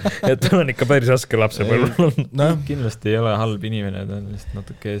inimene, et ta on ikka päris raske lapsepõlv. Kindlasti ei ole halb inimene, ta on lihtsalt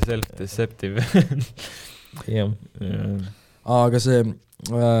natuke self-deceptive. Aga see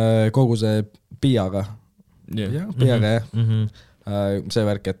kogu see Piiaga jah, see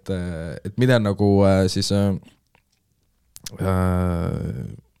värk, et mida nagu siis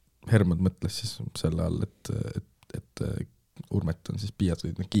Hermod mõtles siis selle all, et Urmet on siis Piiat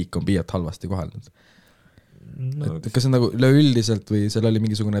või Kiik on Piiat halvasti kohelnud. No, kas see nagu üleüldiselt või seal oli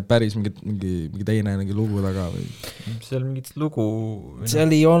mingisugune päris mingi teine lugu taga või? Seal mingit lugu...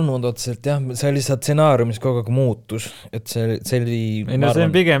 Seal ei olnud otseselt jah, see oli lihtsalt stsenaariumis kogu aeg muutus, et see oli... Ei, no see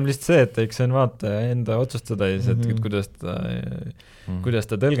on pigem lihtsalt see, et eks see on vaata enda otsustada ja et kuidas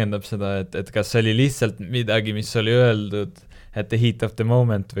ta tõlgendab seda, et kas see oli lihtsalt midagi, mis oli öeldud, et the heat of the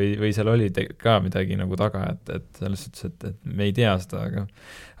moment või seal oli ka midagi nagu taga, et selles suhtes, et me ei tea seda,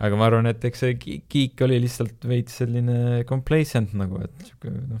 aga ma arvan, et eks see Kiik oli lihtsalt veits selline complacent nagu, et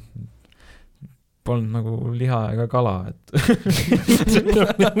polnud nagu liha ega kala, et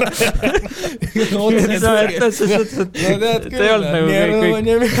ei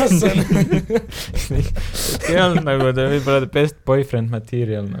olnud nagu võib-olla best boyfriend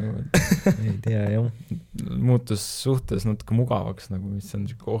material nagu, ei tea jah, muutus suhtes natuke mugavaks nagu, mis on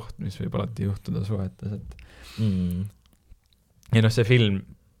koht, mis võib alati juhtuda suhetes, et ja see film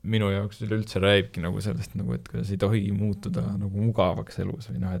minu jaoks üleüldse rääbki nagu sellest nagu, et kuidas ei tohi muutuda nagu mugavaks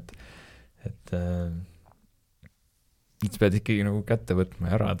elus või et sa pead ikkagi nagu kätte võtma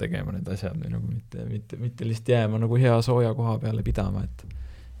ja ära tegema need asjad või nagu mitte lihtsalt jääma nagu hea sooja koha peale pidama,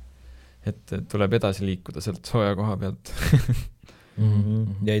 et tuleb edasi liikuda sealt sooja koha pealt.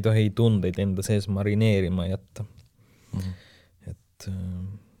 ja ei tohi tundeid enda sees marineerima jätta. Et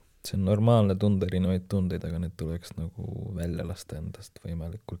see on normaalne tunda erinevaid tundeid, aga need tuleks nagu välja lasta endast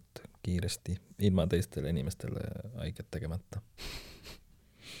võimalikult kiiresti, ilma teistele inimestele haiget tegemata.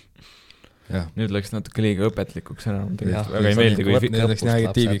 Ja. Nüüd läks natuke liiga õpetlikuks ära, väga ei meeldi, kui nüüd läks nii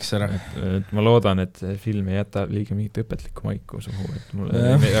haiget ära. Et ma loodan, et film ei jäta liiga mingit õpetlikku maiku suhu, et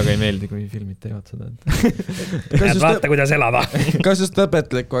mulle väga ei meeldi, kui filmid teevad seda. Vaata, kuidas elada. Kas just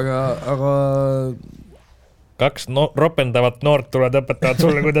õpetlikku, aga 2 ropendavat noort tulevad õpetavad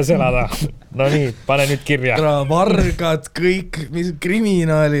sulle, kuidas elada. No nii, pane nüüd kirja. Vargad, kõik, mis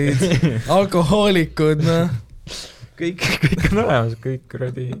kriminaalid, alkohoolikud, noh. Kõik on olemas, kõik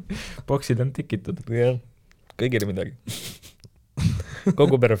kuradi boksid on tikitud. Ja, kõigile midagi.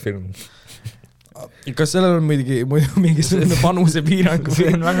 Kogu perefilm. Kas sellel on mingisugune panuse piirang? See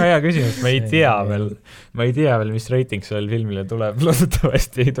on väga hea küsimus, ma ei tea veel, mis rating sellel filmile tuleb.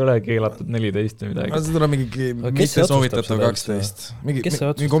 Loodetavasti ei tule keelatud 14 või midagi. See tuleb mitte soovitatav 12. Mingi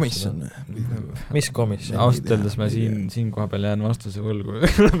komisjon. Mis komisjon? Ausalt öeldes ma siin koha peal jään vastuse võlgu.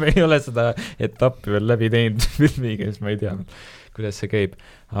 Me ei ole seda etappi veel läbi teinud filmiga, siis ma ei tea, kuidas see käib.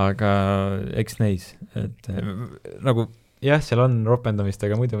 Aga eks neis. Et, nagu jah, seal on ropendamist,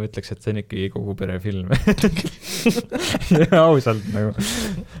 aga muidu ma ütleks, et see on ikkagi kogu pere film. Ausalt nagu.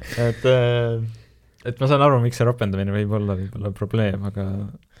 Et ma saan aru, miks see ropendamine võib olla probleem, aga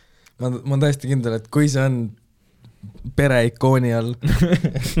ma olen täiesti kindel, et kui see on pereikooni all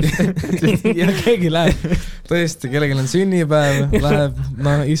ja keegi läheb, tõesti, kellelgi on sünnipäev,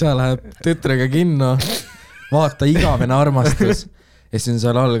 isa läheb tütrega kinno, vaata igavene armastus ja siis on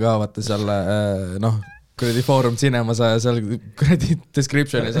seal all ka, vaata seal, kuradi Foorum Cinemas ja seal kuradi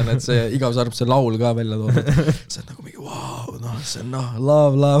descriptionis on, et see igavus arv see laul ka välja toodud. See on nagu mingi, wow, see on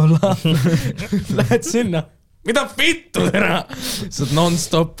love. Lähed sinna, mida vittu täna? See on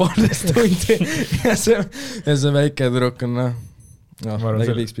non-stop poolest tundi ja see väike tüdruk on,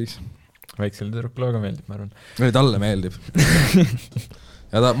 väike piiks. Väiksel tüdrukule väga meeldib, ma arvan. Või talle meeldib.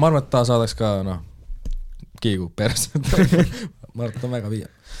 Ja ma arvan, et ta saadaks ka, kiigu perse. Ma arvan, et ta on väga viia.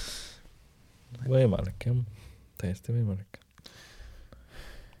 Võimalik, jah. Täiesti võimalik.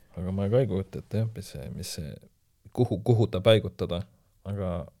 Aga ma ka ei kujuta, et jah, mis see, kuhu ta paigutada,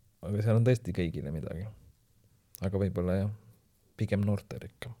 aga seal on tõesti kõigile midagi. Aga võib-olla jah, pigem noortel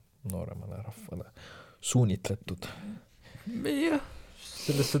ikka, nooremale rahvale suunitletud. Jah,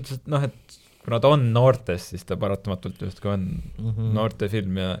 selles suhtes, et et kuna ta on noortest, siis ta paratamatult just ka on noorte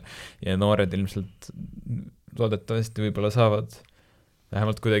film ja noored ilmselt loodetavasti võib-olla saavad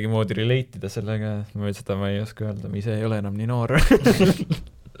vähemalt kuidagi moodi relate'ida sellega, seda ma ei oska öelda, ma ise ei ole enam nii noor.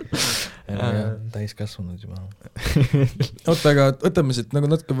 Täiskasvanud juba. Oota, aga võtame siit nagu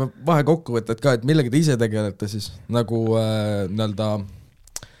natuke vahe kokkuvõtted ka, et millega te ise tegelete siis, nagu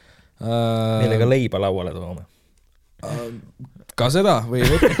millega leiba lauale toome? Ka seda või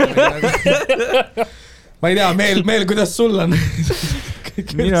ma ei tea, Meel, kuidas sul on?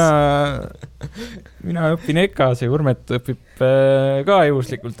 Mina õpin EKAs ja Urmet õpib ka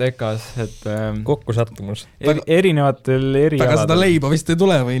juhuslikult EKAs, et kokku sattumus. Erinevatel erialadel. Aga seda leiba vist ei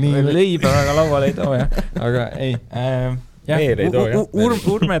tule või nii? Leiba väga lauale ei too, jah. Aga ei. Meel ei too, jah.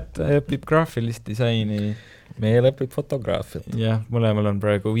 Urmet õpib graafilist disaini. Meel õpib fotograafiat. Jah, mõlemal on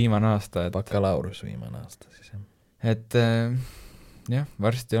praegu viimane aasta. Bakalaurus viimane aasta siis, jah. Et jah,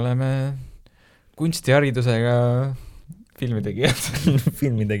 varsti oleme kunstiharidusega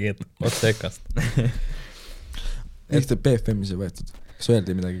filmitegijad otse EKAst. Eks te BFM-is ei võetud? Kas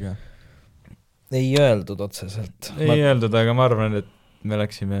öeldi midagi ka? Ei öeldud otseselt. Ei öeldud, aga ma arvan, et me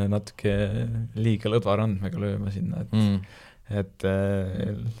läksime natuke liiga lõdvarandmega lööma sinna. Et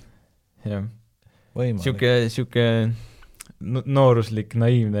jah. Siuke nooruslik,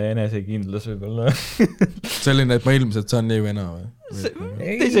 naiivne enesekindlus võib-olla. Selline, et ma ilmselt saan nii või enam või?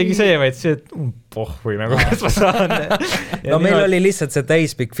 Isegi see, vaid see, et või nagu, kas ma saan. No meil oli lihtsalt see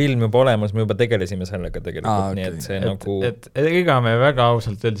täispikk film juba olemas, me juba tegelesime sellega tegelikult, nii et see nagu... Ega me väga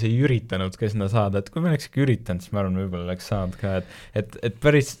ausalt öeldes ei üritanud ka sinna saada, et kui me oleks ikka üritanud, siis ma arvan, võib-olla oleks saanud ka, et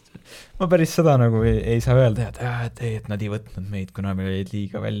ma päris seda nagu ei saa öelda, et nad ei võtnud meid, kuna meil olid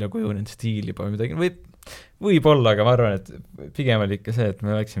liiga välja kujunenud stiil juba või midagi, võib-olla, aga ma arvan, et pigem oli ikka see, et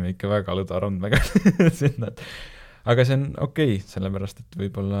me läksime ikka väga lõdarandmega sinna, aga see on okei, sellepärast, et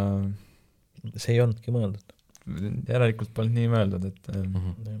võib-olla see ei olnudki mõeldud. Järelikult polnud nii mõeldud, et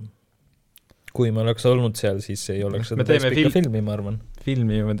kui me oleks olnud seal, siis ei oleks seda täispikka filmi, ma arvan.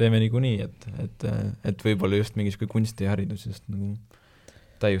 Filmi me teeme niikuinii, et võib-olla just mingisugune kunstiharidus just nagu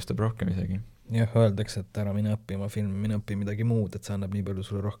täiustab rohkem isegi. Jah, öeldakse, et ära mine õppima filmi, mine õppi midagi muud, et see annab nii palju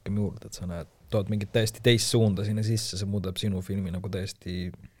sulle rohkem juurde, et sa näed tood mingit täiesti teist suunda sinna sisse, see muudab sinu filmi nagu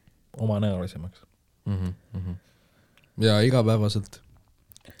täiesti omanäolisemaks. Ja igapäevaselt?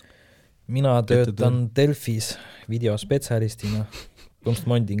 Mina töötan Delfis videospetsialistina. Põhimõtteliselt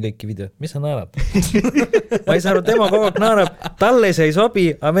mondin kõiki videot. Mis sa naerad? Ma ei saa aru, tema kogu aeg naerab. Talle see ei sobi,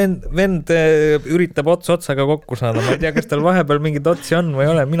 aga vend üritab otsaga kokku saada. Ma ei tea, kas tal vahepeal mingid otsi on või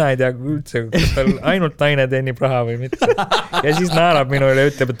ei ole. Mina ei tea üldse, kas tal ainult naine teenib raha või mitte. Ja siis naerab minu üle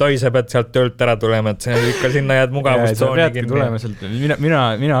ja ütleb, et oi, sa pead sealt töölt ära tulema, et see ikka sinna jääd mugavustsooni kinni.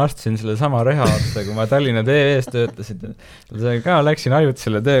 Mina astusin selle sama reha otsa, kui ma Tallinna TV-s töötasin. Ka läksin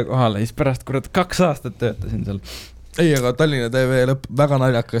ajutisele töökohale, siis pärast 2 aastat töötasin seal. Ei, aga Tallinna TV lõpp väga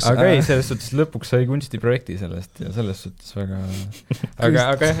naljakas. Aga ei, selles suhtes lõpuks sai kunstiprojekti sellest ja selles suhtes väga...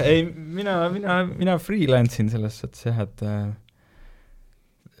 Aga ei, mina freelance'in selles suhtes jah, et...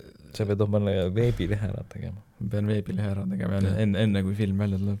 Sa pead omale veebilehe ära tegema. Pean veebilehe ära tegema enne kui film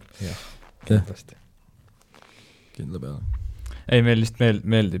välja tuleb. Jah, kindlasti. Kindla peale. Ei, meil lihtsalt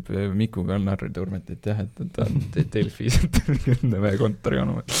meeldib Miku Kannarrid Urmetit jah, et ta on Delfis, et meie kontori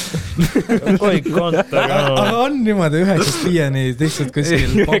onu. Aga on niimoodi 9-5 lihtsalt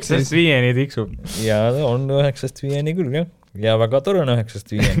kuskil 9-5 tiksub. Ja on 9-5 küll, jah. Ja väga tore on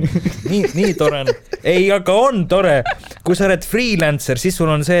 9-5. Nii tore on. Ei, aga on tore. Kui sa oled freelancer, siis sul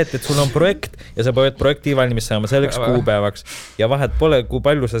on see, et sul on projekt ja sa pead projekti valmis saama selleks kuupäevaks. Ja vahet pole, kui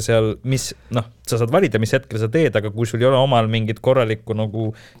palju sa seal, sa saad valida, mis hetkel sa teed, aga kui sul ei ole omal mingit korralikku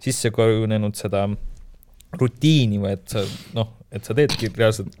nagu sisse kujunenud seda rutiini või et sa teedki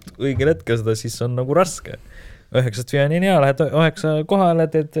reaalselt õigel hetkel seda, siis on nagu raske. 9-5 ja lähed 9 kohale,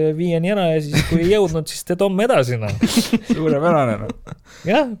 teed 5 ära ja siis kui ei jõudnud, siis teed homme edasi. Suurepärane.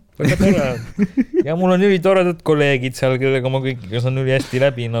 Jah, väga tore. Ja mul on ülitoredad kolleegid seal, kellega ma kõigiga saan üli hästi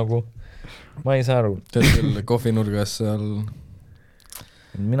läbi nagu. Ma ei saa aru. Teed küll kohvinurgas seal...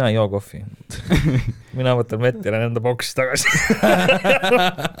 Mina ei joo kohvi. Mina võtan vett ja lähen enda boksi tagasi.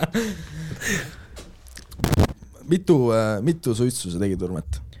 Mitu suitsu sa tegid,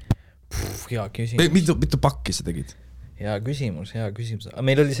 Urmet? Hea küsimus. Mitu pakki sa tegid? Hea küsimus.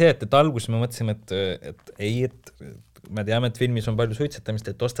 Meil oli see, et alguses me mõtlesime, et me teame, et filmis on palju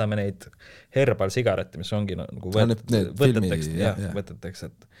suitsetamist, et ostame neid herbal sigarette, mis ongi nagu võteteks,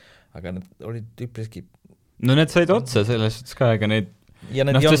 aga need olid üpriski... No need said otsa selles suhtes ka, aga neid...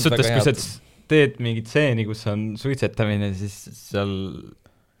 selles suhtes, kui sa teed mingit seeni, kus on suitsetamine, siis seal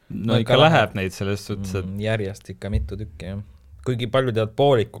ikka läheb neid selles suhtes, et... Järjest ikka mitu tükki, jah. Kuigi palju tead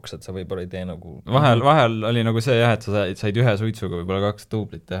poolikuks, et sa võib-olla ei tee nagu... Vahel oli nagu see jah, et sa said ühe suitsuga võib-olla 2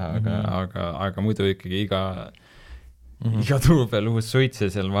 tuublit teha, aga muidu ikkagi iga tuubel uus suits ja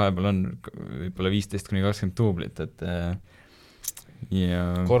seal vahepeal on võib-olla 15-20 tuublit, et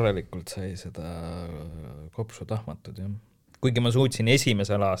korralikult sai seda kopsu tahmatud, jah. Kuigi ma suutsin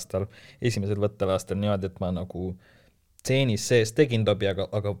esimesel võttel aastal niimoodi, et ma nagu tseenis sees tegin tobi,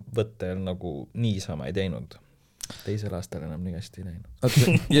 aga võttel nagu niisama ei teinud. Teisel aastal enam nii hästi ei näinud.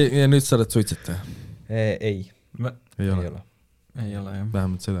 Ja nüüd sa oled suitseta? Ei. Ei ole, jah.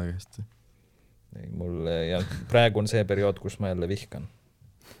 Vähemalt seda hästi. Ja praegu on see periood, kus ma jälle vihkan.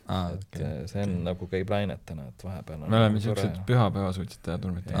 See on nagu käib lainetena, et vahepeal me oleme siuksed pühapäeva suitsetajad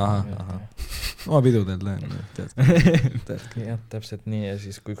Urmet. Oma pidudel lähen. Jah, täpselt nii ja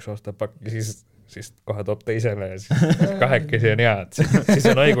siis kui üks ostab pakki, siis kohe toob teisele ja siis kahekesi on hea, et siis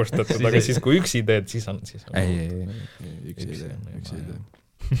on õigustatud, aga siis kui üksi teed, siis on... Ei, üksi ei tee.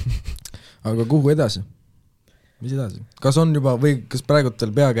 Aga kuhu edasi? Mis edasi? Kas on juba, või kas praegu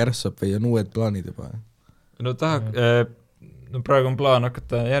teil pea kärsab või on uued plaanid juba? No praegu on plaan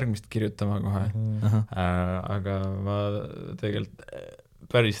hakata järgmist kirjutama kohe, aga ma tegelikult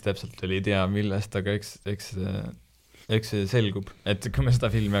päris täpselt ei tea millest, aga eks see selgub, et kui me seda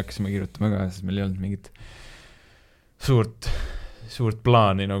filmi hakkasime kirjutama ka, siis meil ei olnud mingit suurt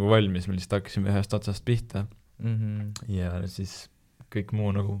plaani nagu valmis, me lihtsalt hakkasime ühest otsast pihta ja siis kõik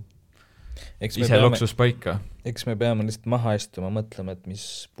muu nagu ise loksus paika. Eks me peame lihtsalt maha istuma, mõtlema, et mis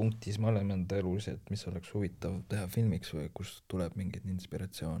punktis me oleme enda elus, et mis oleks huvitav teha filmiks või kus tuleb mingid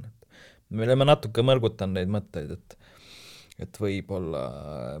inspiratsioon. Me oleme natuke mõrgutanud neid mõtteid, et võib-olla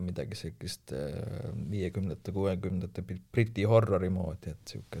midagi sellist 50-60 briti horrori moodi, et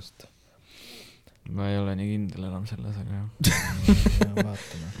siukest. Ma ei ole nii kindel enam selles, aga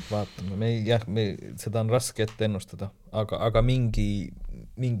vaatame. Seda on raske ette ennustada, aga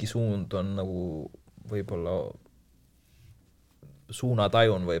mingi suund on nagu võib-olla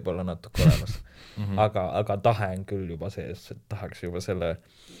suunatajun võib-olla natuke olemas, aga tahe on küll juba sees, et tahaks juba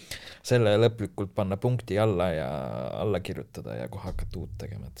selle lõplikult panna punkti alla ja alla kirjutada ja kohe hakata uut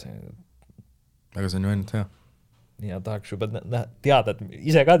tegema, et see... Aga see on ju ainult hea. ja tahaks juba teada, et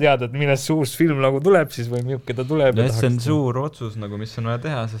ise ka teada, et millest see uus film nagu tuleb siis või milline ta tuleb. Ja see on suur otsus, nagu, mis on vaja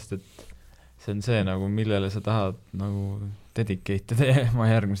teha, sest et see on see, nagu, millele sa tahad nagu dedicate teema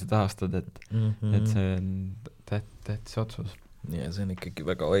järgmised aastad, et see on tähtis otsus. Ja see on ikkagi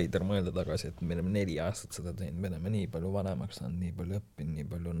väga veider mõelda tagasi, et me oleme 4 aastat seda teinud, me oleme nii palju vanemaks saanud, nii palju õppinud, nii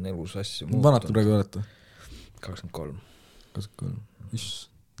palju on elus asju muutunud. Vanad te praegu olete? 23. Iss.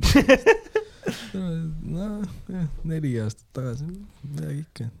 No, 4 aastat tagasi, midagi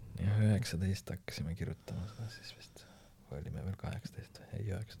ikka. Ja 19 hakkasime kirjutama seda, siis vist olime veel 18, ei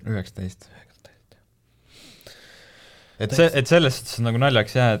 19. Et sellest on nagu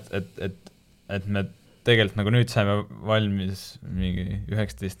naljaks jah, et me tegelikult nagu nüüd saime valmis mingi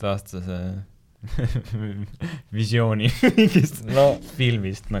 19-aastase visiooni mingist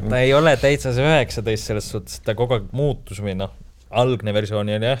filmist. Nagu. Ta ei ole täitsa see 19 selles suhtes, ta kogu aeg muutus või algne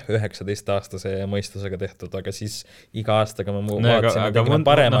versiooni oli jah 19-aastase mõistusega tehtud, aga siis iga aastaga me vaatasime tegime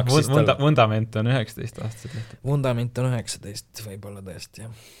paremaks. Vundament on 19-aastase tehtud. Vundament on 19, võib-olla tõesti,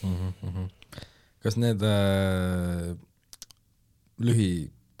 jah. Kas need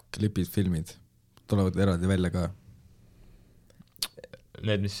lühiklipid, filmid tulevad eraldi välja ka?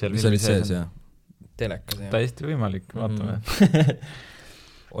 Need, mis seal olid sees, jah? Telekas, jah. Täiesti võimalik, vaatame.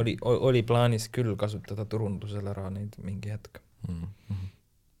 Oli plaanis küll kasutada turundusel ära neid mingi hetk.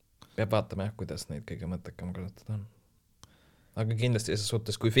 Peab vaatama jah, kuidas neid kõige mõttekam kasutada on. Aga kindlasti selles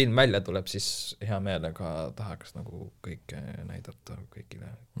suhtes, kui film välja tuleb, siis hea meelega tahaks nagu kõike näidata kõigile.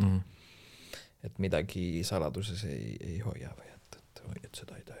 Et midagi saladuses ei hoia või et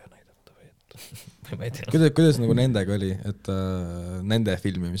seda ei taha näidata või et ma ei tea. Kuidas nagu nendega oli, et nende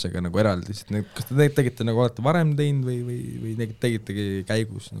filmimisega nagu eraldi, kas te tegite nagu olete varem teinud või tegitegi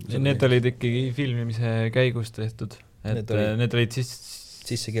käigus? Nagu need olid ikkagi filmimise käigus tehtud, et need olid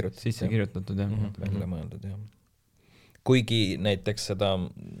sisse kirjutatud jah. Välja mõeldud jah. Kuigi näiteks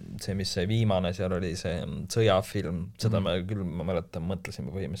see, mis see viimane seal oli, see sõjafilm, seda me küll, ma mäletan, mõtlesime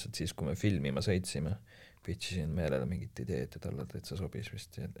põhimõtteliselt siis, kui me filmima sõitsime, pitchisin meelele mingit ideed ja talle täitsa sobis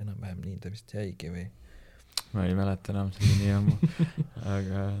vist, enam-vähem nii ta vist jäigi või? Ma ei mäleta enam selle nii ammu,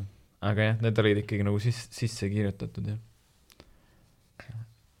 aga jah, need olid ikkagi nagu sisse kirjutatud jah.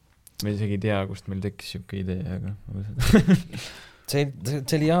 Ma isegi ei tea, kust meil tekkis siuke idee, aga see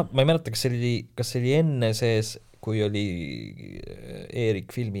oli jah, ma ei mäleta, kas see oli enne sees, kui oli Eerik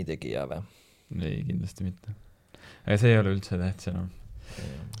filmitegija või? Ei, kindlasti mitte. Aga see ei ole üldse tähtis enam.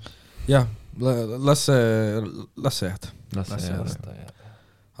 Jah, las see jääda.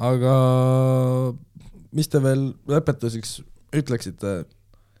 Aga mis te veel lõpetuseks ütleksite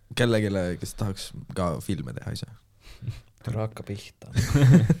kellegile, kes tahaks ka filme teha ise? Tule hakka pihta.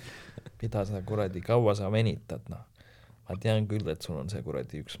 Mida sa kuradi kaua sa venitad, Ma tean küll, et sul on see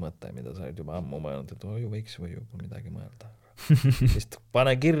kuradi üks mõte, mida sa oled juba ammu mõelnud, et võiks või juba midagi mõelda. Sest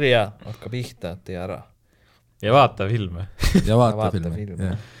pane kirja, hakka pihta, tee ära. Ja vaata filme. Ja vaata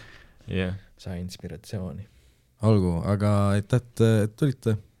filme. Yeah. Saa inspiratsiooni. Olgu, aga aitäh, et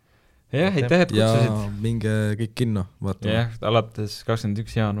tulite. Jah, aitäh, et kutsusid. Ja minge kõik kinno vaatama. Jah, alates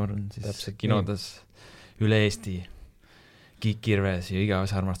 21. jaanuar on siis täpselt kinodes üle Eesti, Kiik-Kirves ja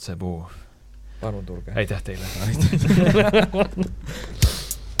igavese armastuse puu. Palun tulge. Aitäh teile.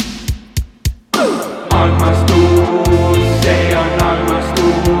 Armastus, see on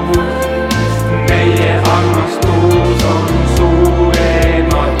armastus. Meie armastus on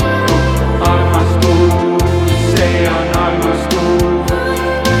suurematu. Armastus, see on armastus.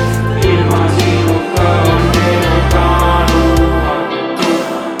 Ilma sinuta on elu kanumatu.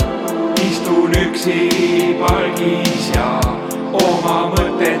 Istun üksi pargis ja oma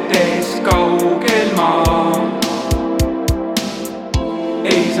mõtetes kaugel maa.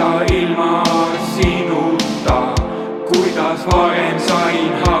 Ei saa ilma sinuta, kuidas varem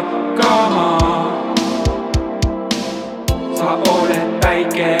sain hakkama. Sa oled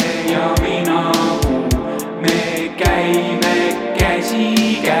päike ja mina kuu, me käime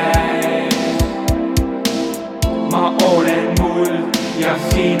käsikäes. Ma olen muld ja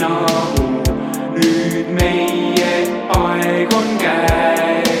sina